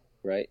lines,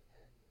 right,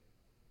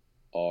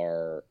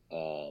 are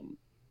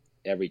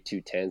every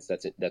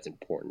 2/10. That's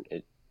important.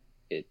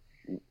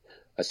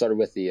 I started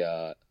with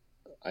the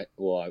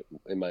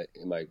in my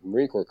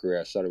Marine Corps career,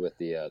 I started with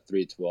the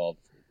 312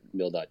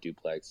 mil dot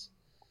duplex,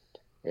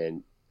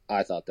 and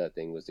I thought that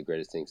thing was the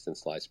greatest thing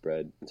since sliced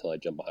bread, until I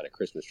jumped behind a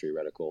Christmas tree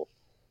reticle,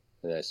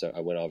 and I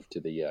went over to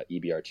the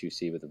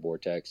EBR2C with the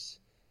Vortex.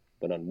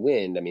 But on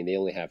wind, I mean, they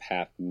only have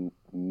half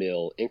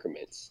mil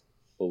increments.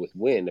 But with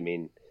wind, I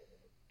mean,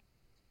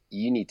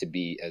 you need to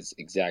be as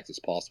exact as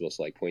possible.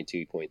 So like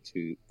 0.2,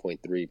 0.2,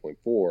 0.3,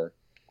 0.4,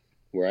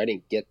 where I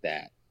didn't get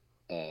that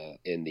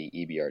in the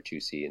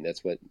EBR2C. And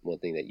that's one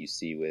thing that you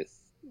see with,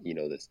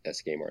 this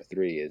SKM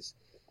R3 is,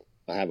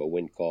 I have a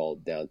wind call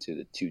down to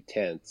the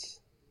 2/10,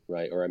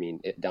 right? Or I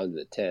mean, down to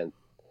the 10th,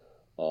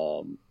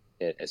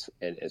 and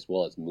as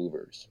well as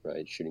movers,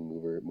 right? Shooting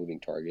moving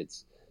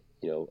targets.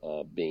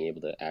 being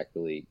able to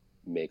accurately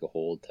make a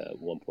hold to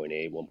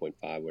 1.8,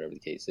 1.5, whatever the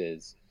case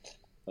is,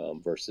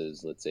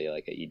 versus let's say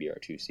like a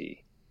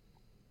EBR2C,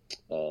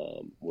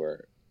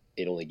 where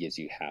it only gives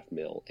you half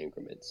mil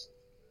increments.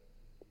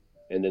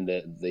 And then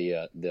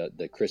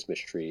the Christmas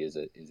tree is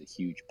a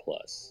huge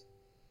plus.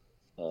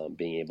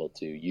 Being able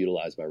to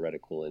utilize my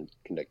reticle and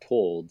conduct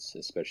holds,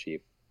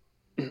 especially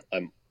if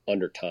I'm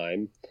under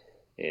time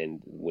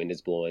and wind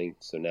is blowing.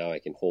 So now I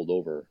can hold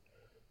over,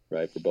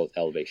 right, for both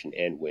elevation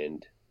and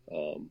wind,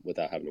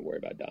 without having to worry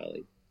about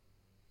dialing.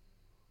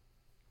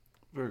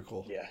 Very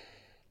cool. Yeah.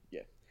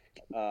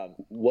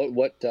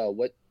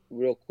 What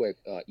real quick,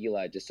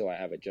 Eli, just so I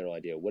have a general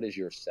idea, what is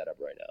your setup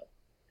right now?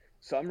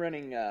 So I'm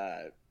running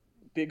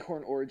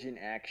Bighorn Origin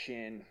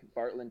Action,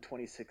 Bartlein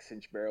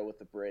 26-inch barrel with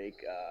the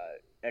brake,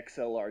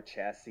 XLR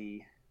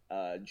chassis,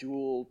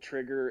 Jewel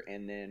trigger,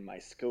 and then my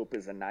scope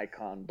is a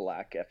Nikon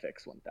Black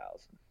FX1000.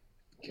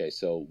 Okay,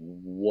 so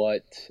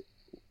what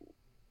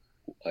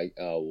I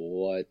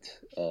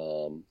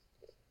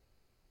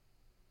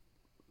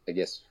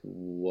guess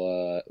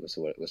what's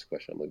the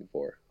question I'm looking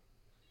for?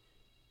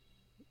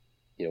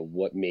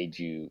 What made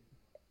you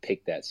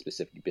pick that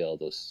specific build,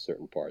 those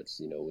certain parts?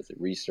 Was it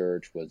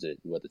research? Was it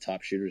what the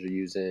top shooters are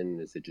using?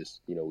 Is it just,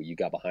 you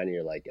got behind it,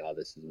 you're like, oh,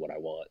 this is what I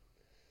want?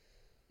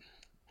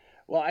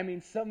 Well, I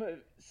mean, some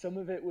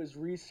of it was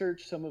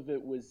research, some of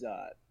it was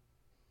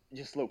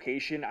just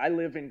location. I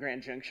live in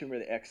Grand Junction where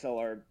the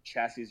XLR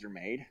chassis are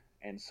made,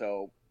 and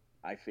so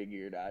I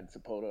figured I'd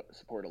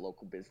support a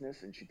local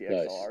business and shoot the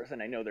Nice. XLRs,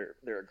 and I know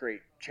they're a great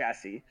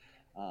chassis.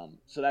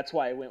 So that's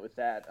why I went with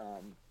that.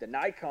 The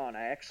Nikon,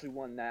 I actually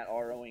won that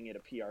ROing at a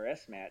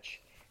PRS match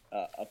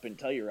up in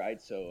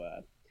Telluride, so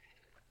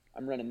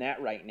I'm running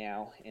that right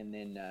now. And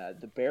then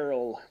the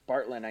barrel,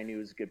 Bartlein, I knew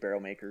was a good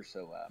barrel maker,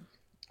 so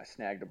I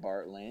snagged a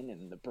Bartlein.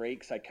 And the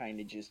brakes, I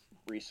kind of just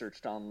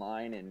researched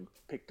online and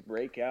picked the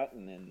brake out.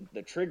 And then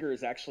the trigger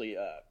is actually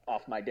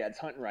off my dad's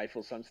hunting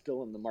rifle, so I'm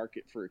still in the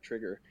market for a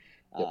trigger.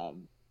 Yep.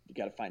 You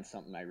got to find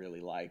something I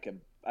really like.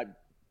 I'm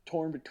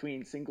torn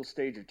between single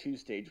stage or two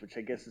stage, which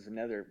I guess is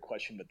another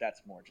question, but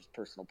that's more just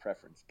personal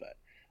preference. But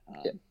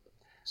yeah.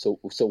 So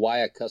why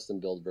a custom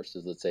build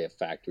versus, let's say, a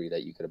factory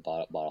that you could have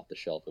bought off the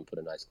shelf and put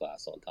a nice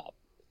glass on top?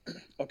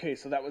 Okay,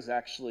 so that was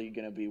actually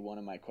going to be one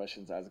of my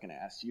questions I was going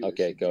to ask you.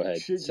 Okay, go ahead.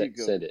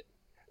 Send it.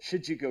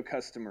 Should you go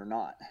custom or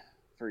not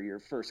for your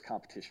first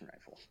competition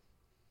rifle?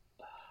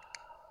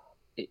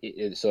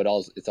 So it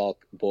all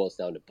boils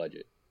down to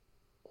budget,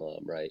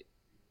 right?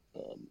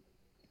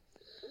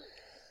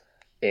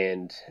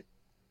 And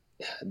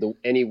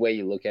any way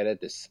you look at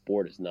it, this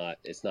sport is not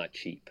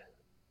cheap,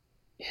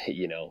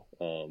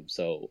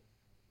 so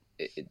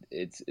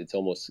it's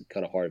almost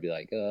kind of hard to be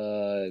like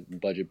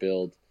budget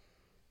build.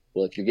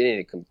 Well, if you're getting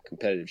into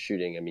competitive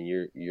shooting, I mean,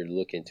 you're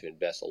looking to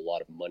invest a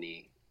lot of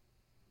money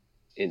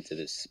into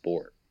this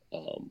sport.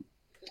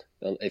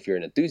 If you're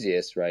an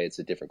enthusiast, right, it's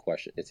a different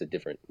question. It's a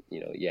different,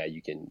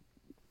 you can,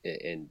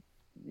 and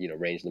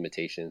range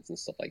limitations and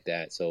stuff like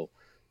that. So,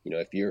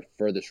 if your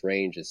furthest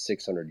range is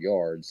 600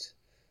 yards,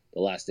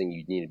 the last thing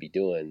you need to be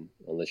doing,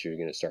 unless you're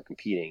going to start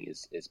competing,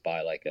 is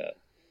buy like a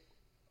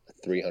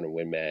 300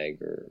 Win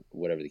Mag or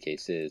whatever the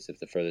case is. If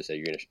the furthest that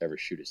you're going to ever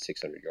shoot is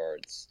 600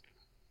 yards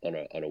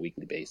on a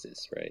weekly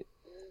basis, right?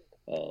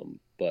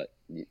 But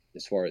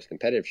as far as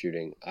competitive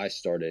shooting, I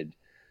started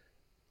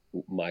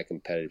my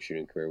competitive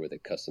shooting career with a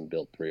custom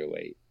built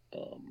 308,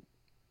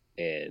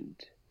 and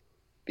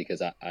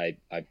because I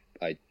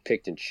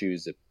picked and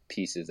choose the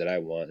pieces that I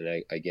want,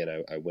 and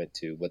I went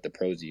to what the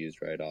pros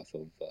use, right, off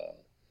of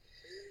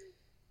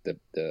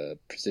the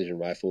Precision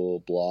Rifle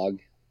blog.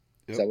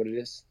 Is that what it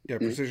is? Yeah,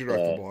 Precision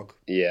Rifle blog.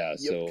 Yeah, Yep.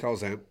 so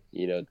Calzan.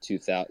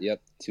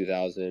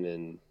 2000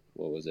 and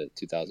what was it,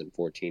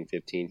 2014,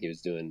 15? He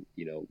was doing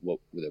what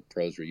the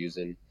pros were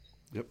using.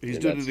 Yep, he's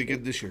doing it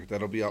again this year.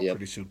 That'll be out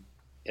pretty soon.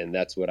 And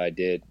that's what I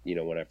did,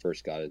 when I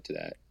first got into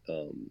that.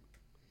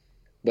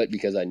 But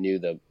because I knew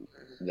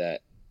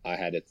that I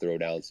had to throw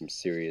down some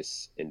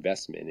serious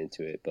investment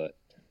into it. But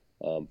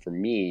for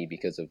me,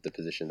 because of the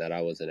position that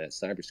I was in at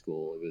sniper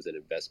school, it was an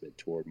investment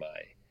toward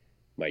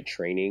my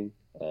training,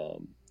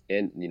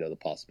 and the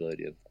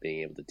possibility of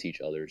being able to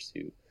teach others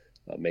to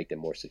make them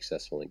more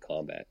successful in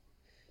combat.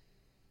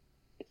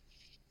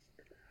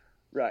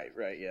 Right.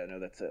 Yeah. No,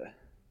 that's a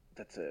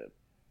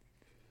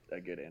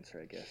good answer,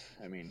 I guess.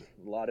 I mean,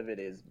 a lot of it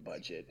is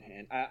budget,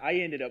 and I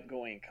ended up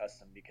going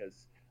custom because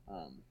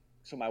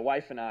so my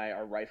wife and I,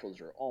 our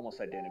rifles are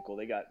almost identical.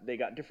 They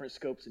got different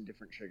scopes and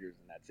different triggers,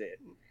 and that's it.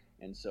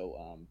 And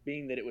so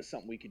being that it was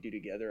something we could do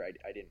together,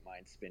 I didn't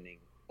mind spending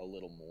a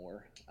little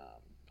more.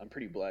 I'm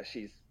pretty blessed.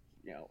 She's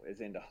is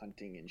into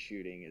hunting and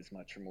shooting as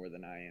much or more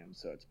than I am,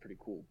 so it's pretty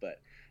cool. But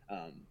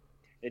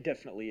it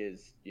definitely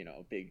is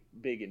a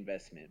big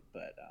investment.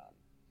 But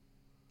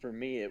for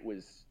me, it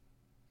was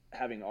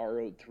having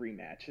RO'd 3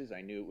 matches.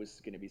 I knew it was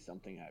going to be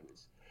something I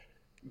was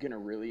going to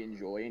really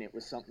enjoy, and it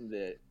was something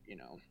that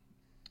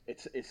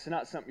it's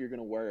not something you're going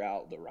to wear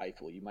out the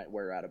rifle. You might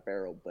wear out a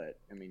barrel, but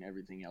I mean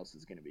everything else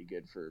is going to be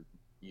good for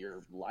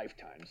your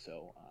lifetime.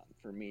 So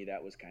for me,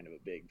 that was kind of a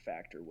big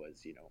factor.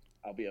 Was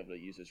I'll be able to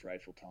use this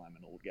rifle till I'm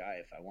an old guy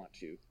if I want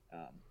to.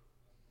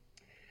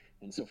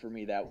 And so for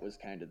me, that was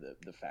kind of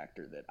the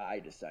factor that I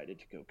decided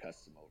to go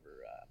custom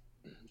over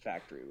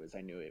factory. Was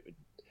I knew it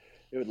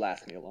would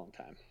last me a long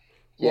time.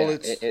 Well, Yeah,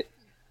 it's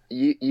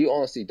you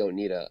honestly don't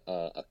need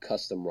a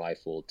custom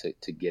rifle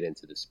to get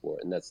into the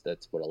sport, and that's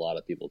what a lot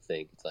of people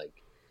think. It's like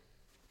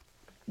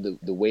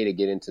the way to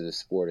get into the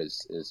sport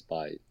is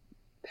by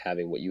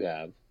having what you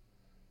have,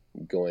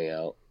 going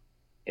out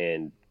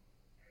and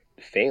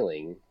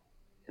failing,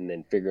 and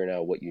then figuring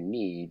out what you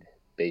need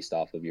based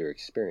off of your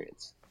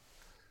experience.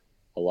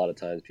 A lot of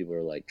times people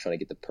are like trying to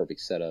get the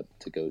perfect setup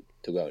to go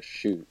out and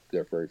shoot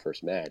their very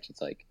first match.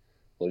 It's like,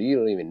 well, you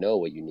don't even know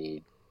what you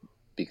need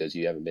because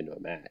you haven't been to a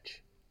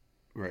match.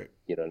 right.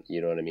 You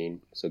know what I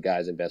mean? So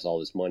guys invest all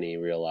this money,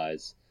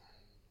 realize,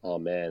 oh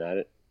man,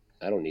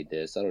 I don't need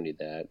this, I don't need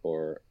that,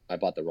 or I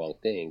bought the wrong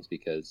things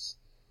because,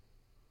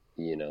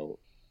 you know,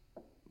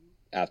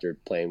 after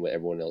playing with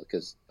everyone else,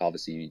 because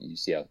obviously you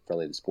see how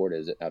friendly the sport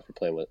is. After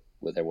playing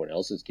with everyone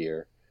else's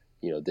gear,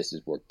 this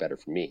has worked better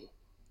for me.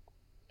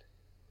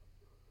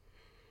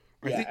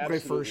 I Yeah, think my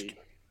first.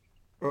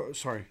 absolutely.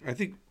 Sorry, I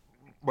think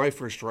my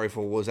first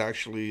rifle was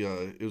actually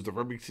it was the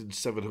Remington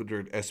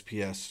 700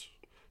 SPS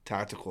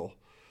tactical.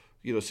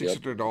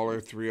 Yep.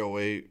 $600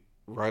 308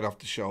 right off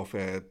the shelf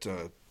at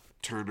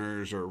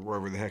Turner's or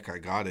wherever the heck I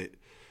got it,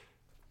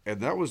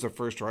 and that was the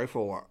first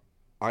rifle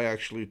I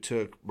actually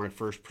took my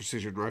first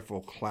precision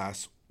rifle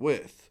class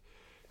with,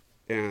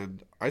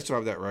 and I still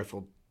have that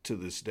rifle to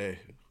this day.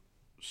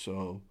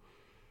 So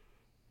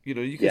you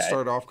can Yeah.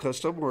 start off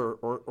custom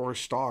or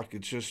stock.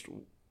 It's just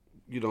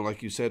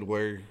like you said,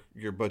 where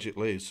your budget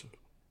lays.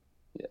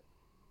 Yeah.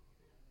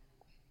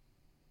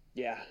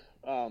 Yeah,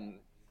 um,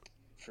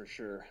 for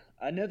sure.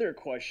 Another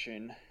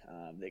question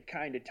that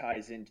kind of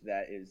ties into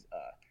that is,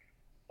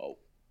 oh,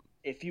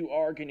 if you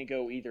are going to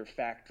go either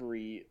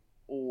factory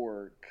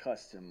or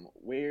custom,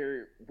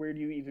 where do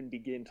you even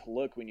begin to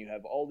look when you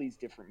have all these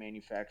different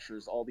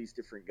manufacturers, all these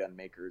different gun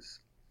makers?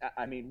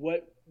 I mean,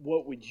 what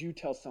would you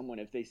tell someone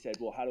if they said,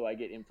 "Well, how do I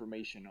get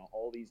information on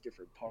all these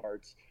different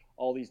parts,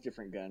 all these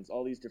different guns,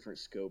 all these different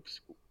scopes?"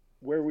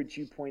 Where would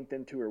you point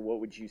them to, or what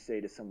would you say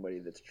to somebody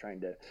that's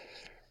trying to,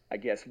 I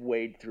guess,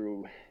 wade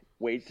through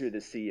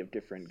the sea of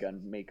different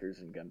gun makers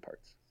and gun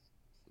parts?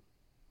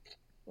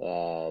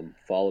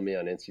 Follow me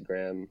on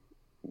Instagram,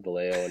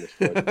 Vallejo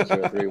underscore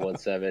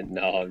 0317.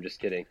 No, I'm just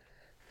kidding.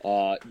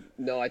 Uh,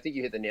 no, I think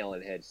you hit the nail on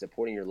the head.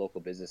 Supporting your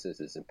local businesses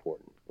is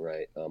important,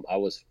 right? I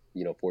was,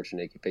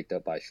 fortunate to get picked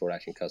up by Short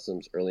Action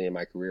Customs early in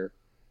my career,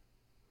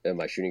 in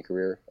my shooting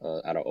career,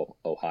 out of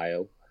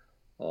Ohio.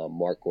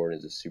 Mark Gordon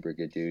is a super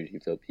good dude.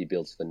 He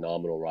builds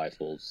phenomenal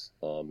rifles,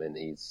 and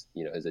he's,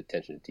 his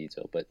attention to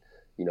detail. But,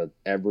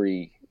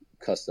 every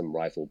custom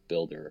rifle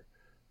builder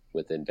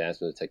with the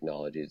advancement of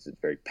technology is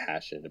very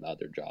passionate about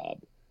their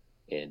job,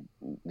 and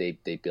they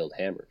build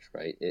hammers,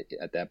 right?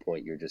 At that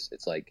point,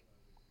 it's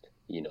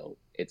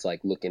like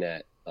looking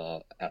at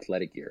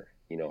athletic gear.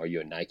 Are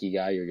you a Nike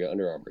guy or are you an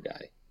Under Armour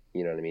guy?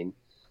 You know what I mean?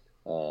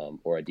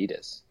 Or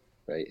Adidas,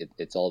 right?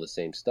 It's all the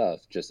same stuff,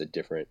 just a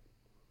different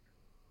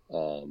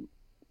um,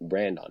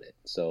 brand on it.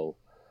 So,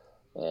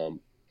 um,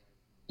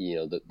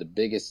 the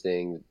biggest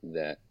thing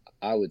that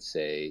I would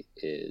say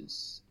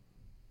is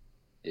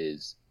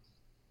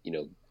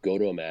go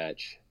to a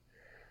match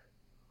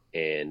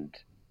and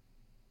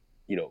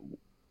you know,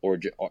 or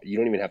you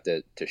don't even have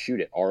to shoot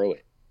it, RO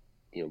it.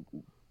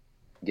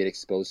 Get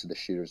exposed to the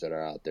shooters that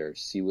are out there,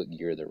 see what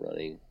gear they're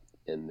running,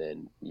 and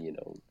then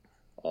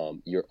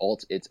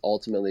it's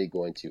ultimately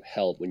going to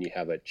help when you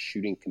have a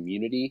shooting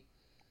community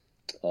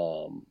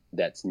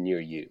that's near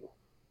you,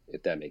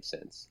 if that makes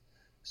sense.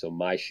 So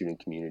my shooting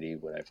community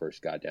when I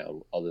first got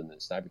down, other than the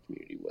sniper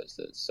community, was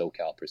the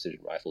SoCal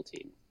Precision Rifle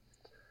team.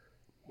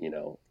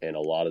 And a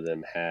lot of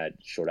them had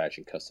short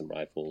action custom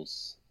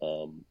rifles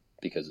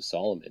because of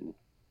Solomon,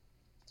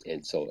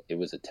 and so it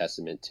was a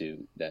testament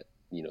to that.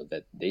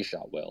 That they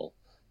shot well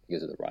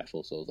because of the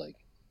rifle. So it was like,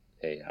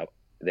 hey,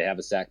 they have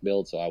a SAC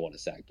build, so I want a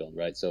SAC build,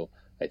 right? So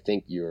I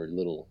think your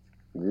little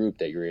group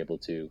that you're able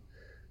to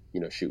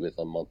shoot with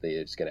on monthly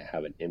is going to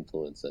have an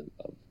influence of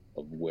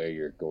where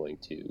you're going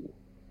to,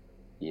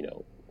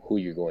 who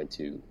you're going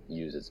to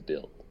use as a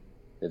build.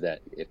 If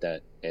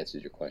that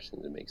answers your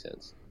question, it makes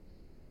sense.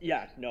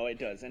 Yeah, no, it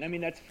does. And I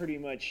mean that's pretty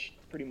much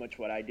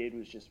what I did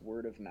was just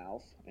word of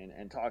mouth,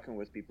 and talking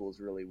with people is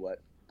really what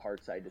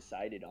parts I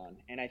decided on.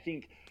 And I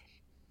think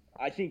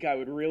I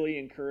would really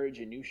encourage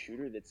a new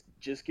shooter that's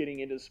just getting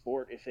into the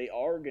sport, if they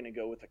are going to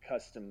go with a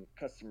custom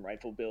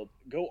rifle build,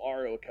 go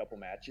RO a couple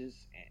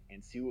matches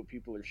and see what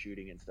people are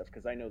shooting and stuff,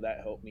 because I know that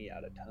helped me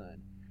out a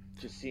ton.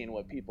 Just seeing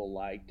what people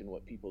liked and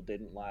what people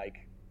didn't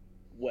like,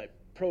 what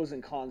pros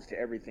and cons to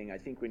everything. I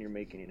think when you're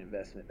making an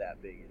investment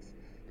that big,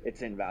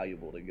 it's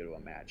invaluable to go to a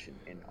match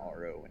and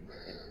RO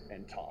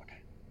and talk.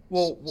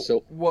 Well,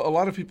 So what a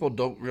lot of people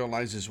don't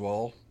realize as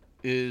well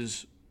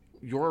is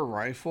your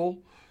rifle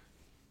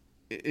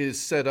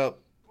is set up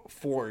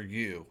for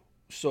you.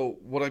 So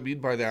what I mean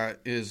by that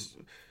is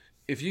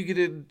if you get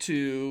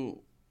into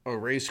a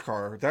race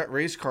car, that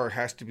race car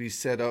has to be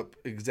set up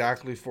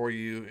exactly for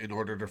you in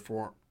order to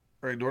form,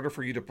 or in order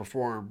for you to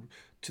perform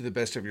to the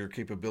best of your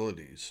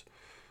capabilities.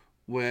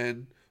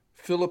 When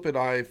Philip and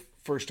I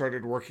first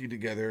started working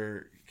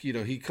together,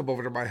 he'd come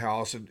over to my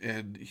house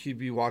and he'd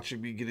be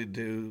watching me get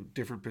into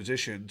different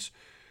positions,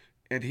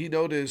 and he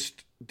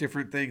noticed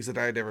different things that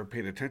I had never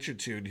paid attention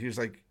to, and he was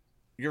like,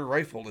 "Your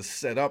rifle is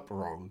set up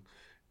wrong."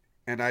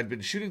 And I'd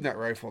been shooting that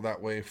rifle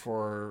that way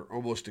for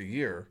almost a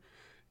year,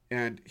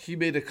 and he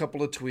made a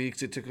couple of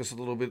tweaks. It took us a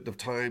little bit of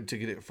time to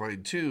get it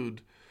fine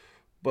tuned,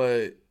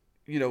 but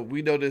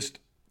we noticed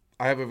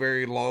I have a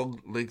very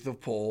long length of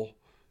pull,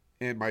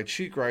 and my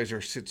cheek riser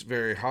sits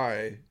very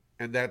high,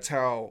 and that's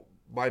how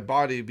my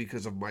body,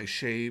 because of my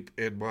shape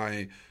and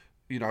my,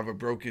 I have a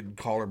broken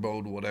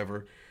collarbone,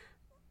 whatever.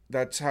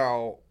 That's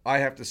how I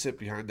have to sit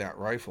behind that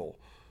rifle.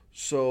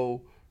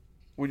 So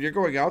when you're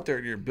going out there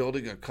and you're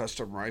building a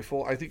custom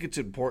rifle, I think it's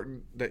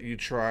important that you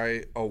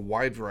try a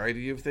wide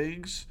variety of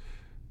things.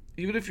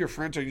 Even if your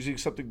friends are using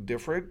something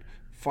different,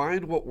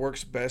 find what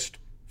works best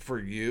for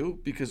you,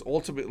 because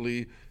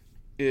ultimately,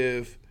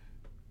 if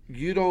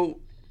you don't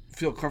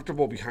feel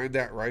comfortable behind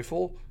that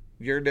rifle,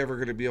 you're never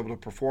going to be able to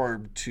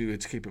perform to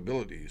its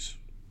capabilities.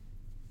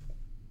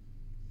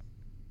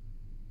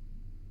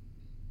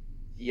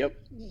 Yep.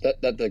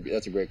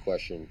 That's a great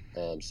question.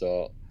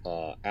 So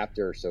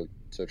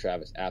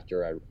Travis,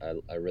 after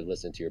I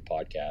listened to your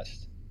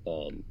podcast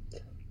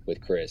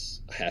with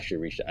Chris, I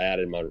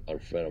added him on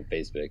friend on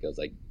Facebook. I was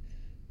like,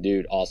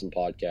 dude, awesome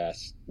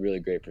podcast, really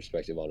great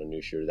perspective on a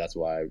new shooter. That's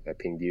why I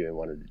pinged you and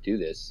wanted to do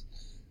this,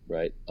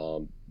 right?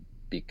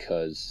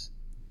 Because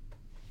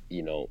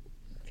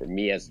for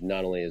me, as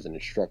not only as an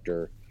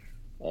instructor,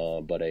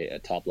 but a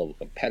top level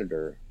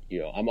competitor,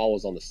 I'm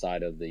always on the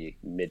side of the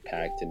mid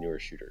pack to newer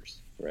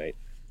shooters, right?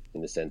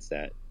 In the sense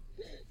that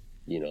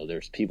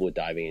there's people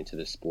diving into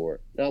the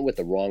sport not with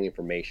the wrong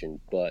information,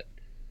 but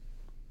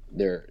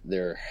they're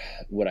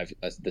what I've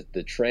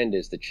the trend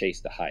is to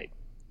chase the hype,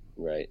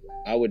 right?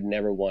 I would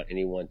never want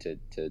anyone to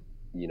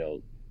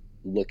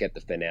look at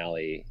the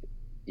finale,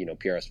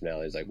 PRS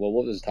finale is like, well,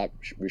 what was the top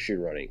shooter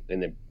running,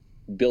 and then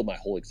build my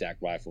whole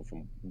exact rifle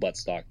from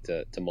buttstock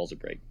to muzzle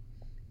brake,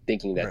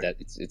 thinking that Right.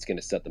 it's going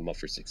to set them up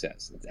for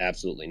success. It's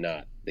absolutely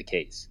not the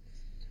case,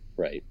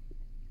 right?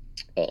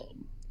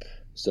 Um,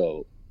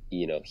 so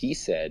he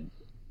said,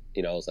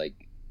 I was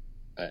like,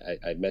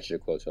 I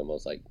mentioned a quote to him. I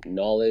was like,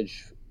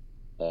 knowledge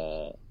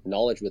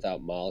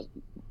without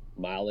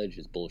mileage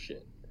is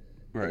bullshit.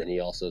 And Right. then he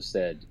also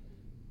said,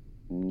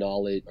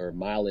 knowledge or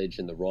mileage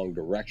in the wrong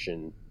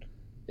direction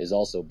is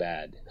also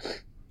bad.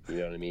 You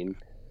know what I mean?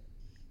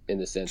 In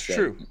the It's sense that,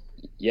 true.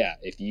 yeah,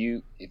 if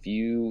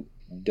you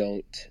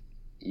don't,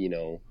 you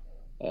know,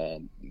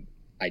 um,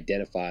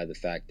 identify the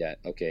fact that,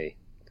 okay,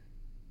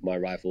 my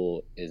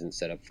rifle isn't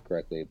set up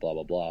correctly, blah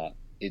blah blah.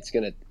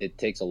 It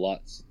takes a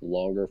lot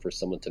longer for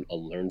someone to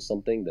learn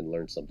something than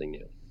learn something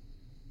new.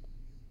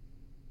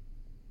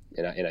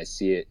 And I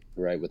see it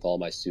right with all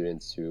my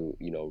students who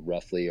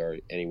roughly are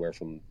anywhere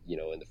from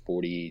in the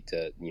 40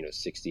 to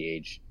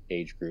 60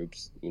 age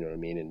groups, you know what I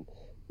mean. And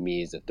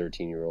me as a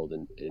 13-year-old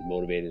and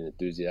motivated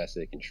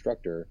enthusiastic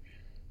instructor,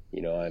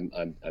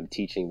 I'm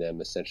teaching them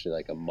essentially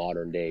like a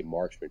modern day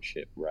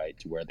marksmanship, right?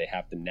 To where they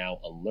have to now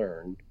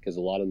unlearn, because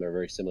a lot of them are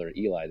very similar to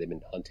Eli. They've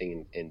been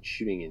hunting and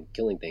shooting and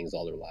killing things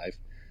all their life,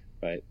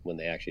 right? When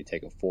they actually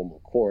take a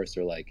formal course,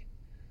 they're like,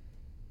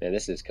 man,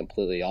 this is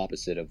completely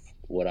opposite of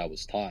what I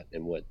was taught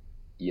and what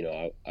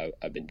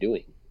I've been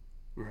doing.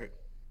 Right.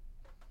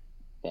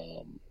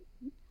 Um,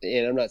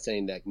 and I'm not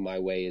saying that my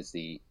way is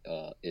the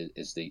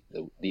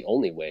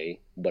only way,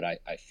 but I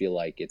feel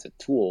like it's a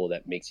tool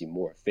that makes you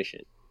more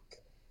efficient.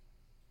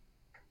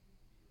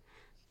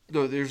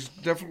 No, there's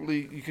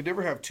definitely, you can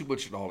never have too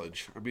much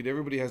knowledge. I mean,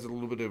 everybody has a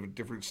little bit of a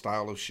different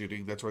style of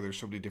shooting. That's why there's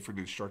so many different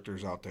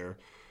instructors out there.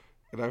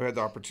 And I've had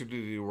the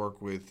opportunity to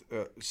work with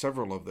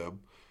several of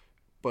them.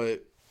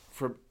 But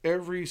from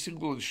every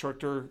single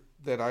instructor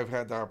that I've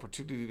had the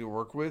opportunity to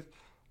work with,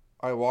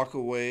 I walk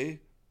away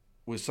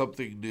with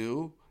something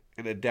new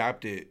and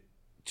adapt it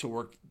to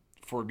work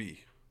for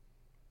me.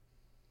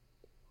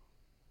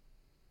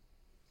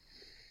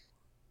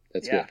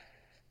 That's Yeah. good.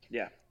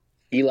 Yeah.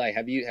 Eli,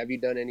 have you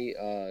done any?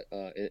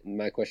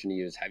 My question to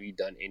you is: have you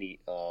done any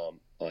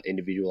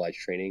individualized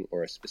training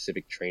or a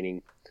specific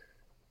training,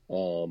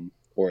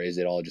 or is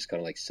it all just kind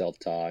of like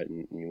self-taught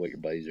and what your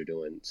buddies are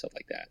doing, stuff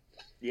like that?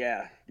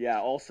 Yeah.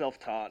 Yeah. All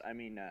self-taught. I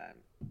mean,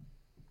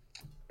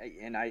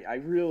 and I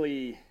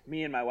really,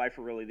 me and my wife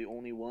are really the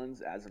only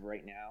ones as of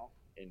right now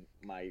in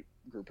my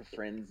group of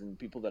friends and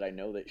people that I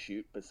know that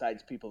shoot,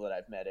 besides people that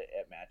I've met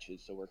at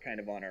matches. So we're kind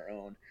of on our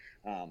own.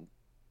 Um,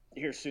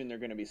 Here soon, they're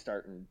going to be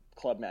starting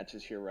club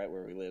matches here right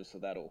where we live, so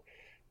that'll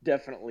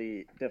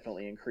definitely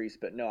increase.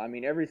 But no, I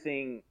mean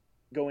everything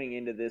going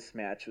into this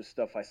match was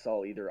stuff I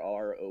saw either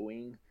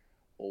ROing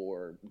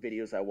or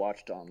videos I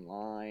watched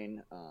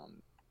online.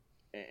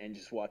 And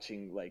just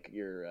watching like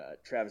your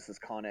Travis's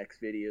Connex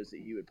videos that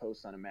he would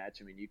post on a match.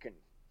 I mean, you can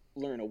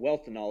learn a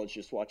wealth of knowledge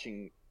just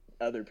watching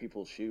other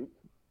people shoot.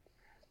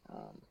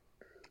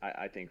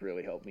 I think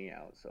really helped me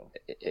out. So,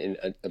 And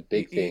a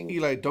big thing,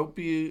 Eli, don't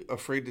be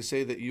afraid to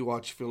say that you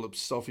watch Philip's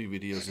selfie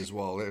videos as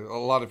well. A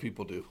lot of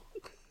people do.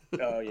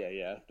 oh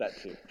yeah, that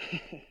too.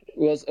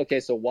 well, okay,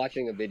 so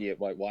watching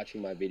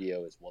my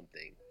video is one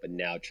thing, but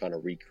now trying to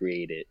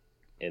recreate it,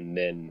 and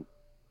then,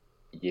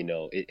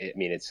 I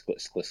mean, it's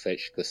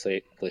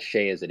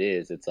cliche as it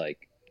is. It's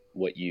like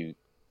what you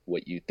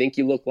think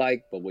you look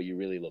like, but what you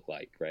really look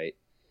like, right?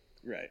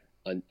 Right.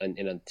 And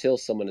until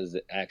someone is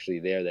actually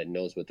there that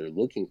knows what they're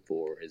looking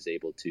for, is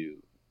able to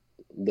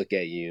look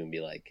at you and be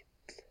like,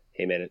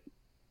 hey man,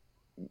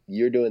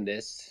 you're doing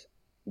this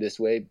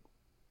way,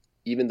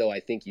 even though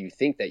I think you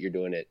think that you're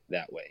doing it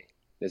that way.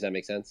 Does that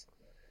make sense?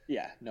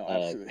 Yeah, no,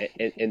 absolutely.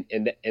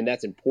 And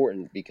that's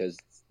important, because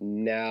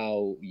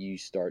now you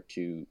start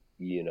to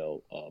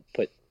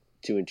put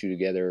two and two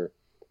together,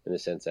 in the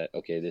sense that,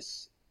 okay,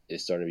 this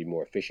is starting to be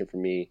more efficient for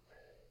me,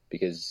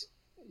 because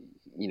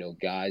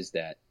guys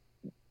that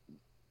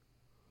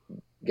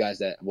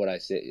what I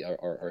say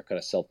are kind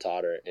of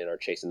self-taught and are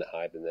chasing the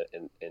hype,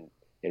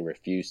 and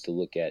refuse to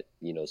look at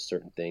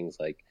certain things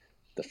like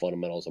the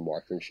fundamentals of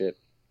marksmanship,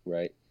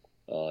 right?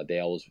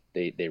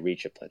 They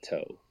reach a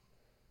plateau.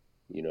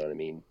 You know what I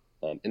mean?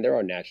 And there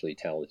are naturally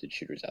talented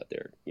shooters out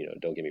there.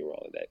 Don't get me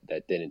wrong.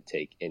 That didn't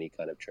take any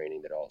kind of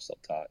training. They're all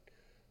self-taught.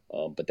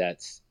 But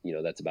that's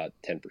about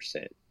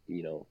 10%.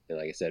 And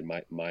like I said,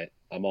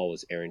 I'm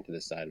always erring to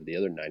the side of the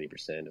other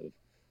 90% of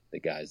the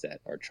guys that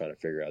are trying to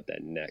figure out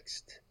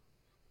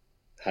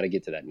how to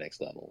get to that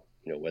next level.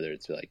 Whether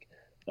it's like,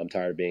 I'm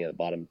tired of being at the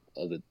bottom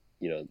of the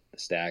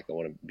stack, I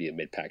want to be a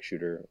mid-pack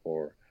shooter,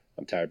 or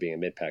I'm tired of being a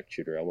mid-pack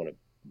shooter, I want to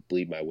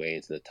bleed my way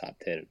into the top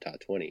 10 or top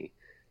 20.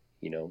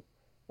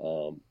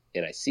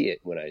 And I see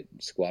it when I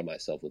squad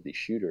myself with these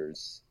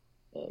shooters,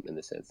 in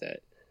the sense that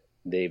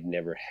they've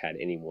never had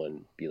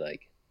anyone be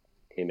like,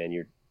 hey man,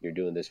 you're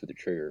doing this with the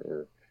trigger,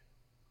 or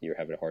you're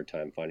having a hard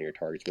time finding your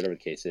targets, whatever the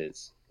case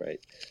is, right?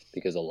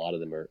 Because a lot of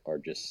them are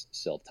just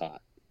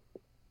self-taught.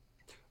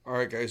 All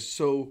right, guys.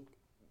 So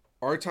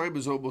our time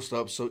is almost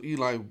up. So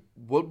Eli,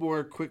 one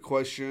more quick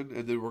question,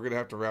 and then we're gonna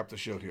have to wrap the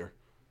show here.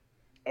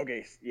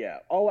 Okay, yeah.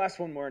 I'll ask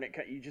one more, and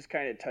you just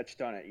kind of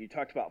touched on it. You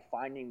talked about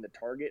finding the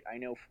target. I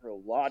know for a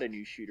lot of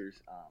new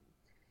shooters,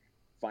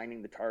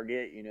 finding the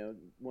target,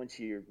 once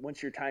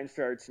your time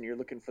starts and you're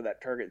looking for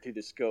that target through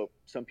the scope,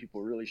 some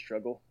people really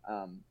struggle.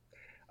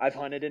 I've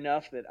hunted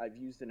enough that I've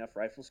used enough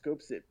rifle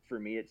scopes that for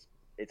me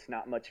it's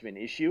not much of an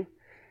issue.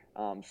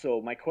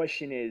 So my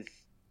question is,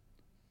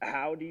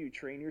 how do you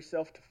train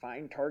yourself to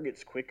find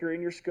targets quicker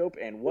in your scope,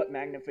 and what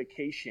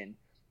magnification,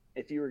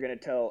 if you were going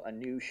to tell a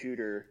new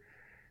shooter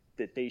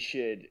that they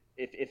should,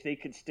 if they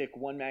could stick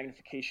one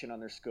magnification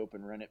on their scope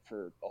and run it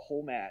for a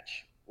whole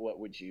match, what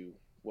would you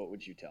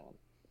tell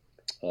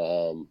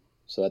them?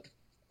 So at the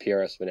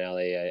PRS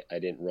finale, I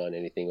didn't run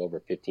anything over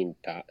 15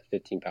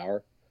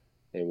 power,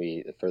 and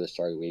the furthest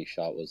target we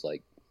shot was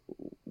like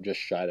just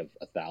shy of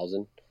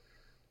 1,000.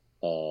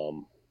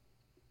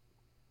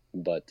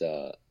 But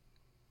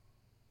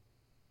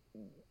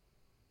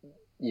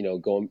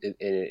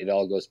it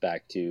all goes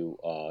back to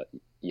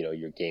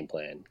your game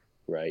plan,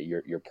 right?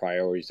 Your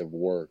priorities of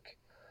work.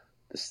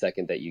 The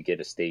second that you get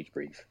a stage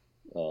brief,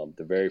 the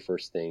very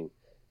first thing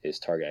is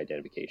target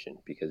identification,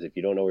 because if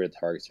you don't know where the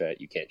target's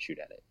at, you can't shoot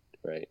at it,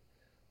 right?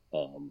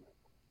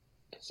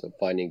 So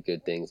finding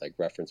good things like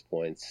reference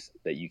points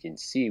that you can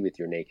see with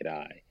your naked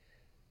eye,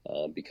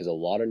 because a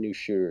lot of new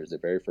shooters, the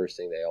very first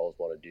thing they always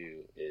want to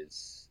do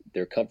is,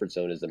 their comfort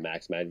zone is the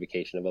max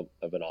magnification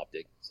of an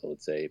optic. So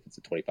let's say if it's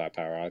a 25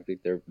 power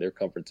optic, their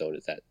comfort zone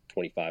is at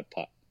 25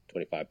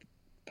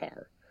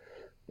 power.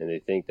 And they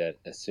think that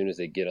as soon as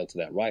they get onto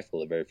that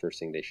rifle, the very first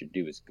thing they should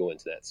do is go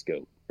into that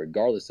scope,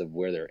 regardless of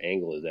where their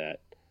angle is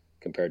at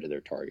compared to their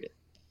target.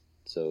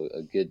 So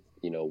a good,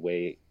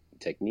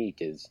 technique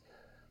is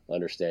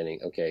understanding,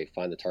 okay,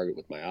 find the target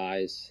with my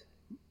eyes.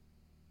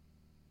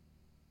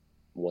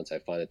 Once I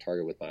find the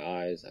target with my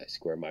eyes, I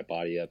square my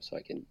body up so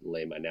I can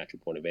lay my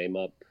natural point of aim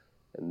up.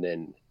 And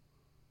then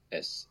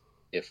if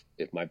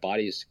my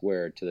body is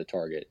squared to the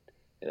target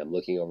and I'm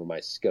looking over my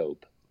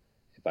scope,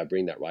 if I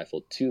bring that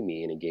rifle to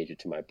me and engage it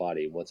to my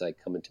body, once I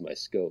come into my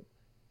scope,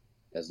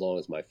 as long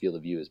as my field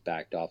of view is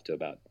backed off to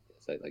about,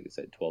 like I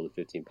said, 12 to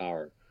 15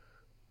 power,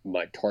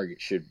 my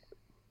target should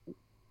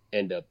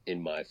end up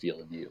in my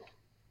field of view.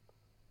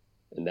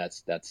 And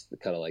that's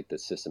kind of like the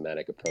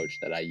systematic approach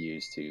that I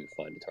use to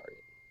find a target.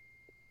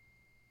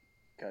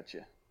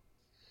 Gotcha.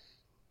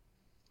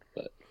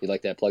 But you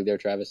like that plug there,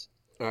 Travis?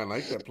 I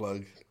like that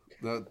plug.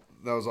 That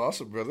was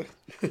awesome, brother.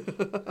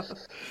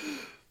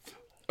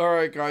 All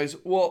right, guys.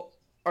 Well,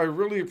 I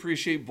really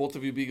appreciate both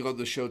of you being on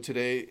the show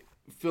today.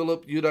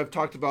 Philip, you and I've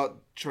talked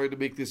about trying to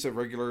make this a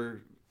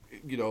regular,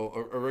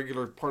 a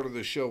regular part of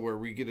the show where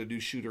we get a new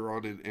shooter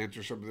on and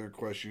answer some of their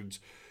questions.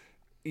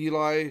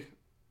 Eli,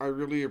 I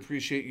really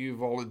appreciate you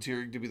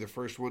volunteering to be the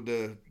first one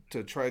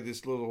to try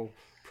this little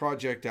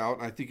project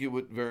out. I think it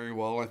went very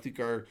well. I think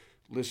our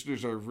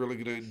listeners are really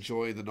going to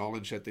enjoy the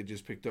knowledge that they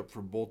just picked up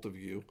from both of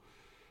you.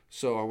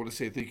 So I want to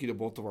say thank you to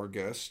both of our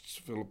guests,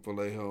 Philip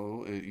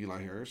Vallejo and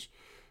Eli Harris.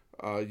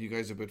 You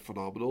guys have been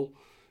phenomenal.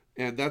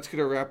 And that's going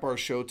to wrap our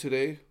show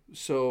today.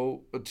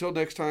 So until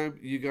next time,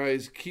 you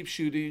guys keep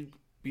shooting,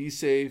 be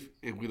safe,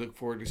 and we look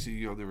forward to seeing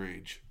you on the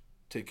range.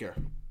 Take care.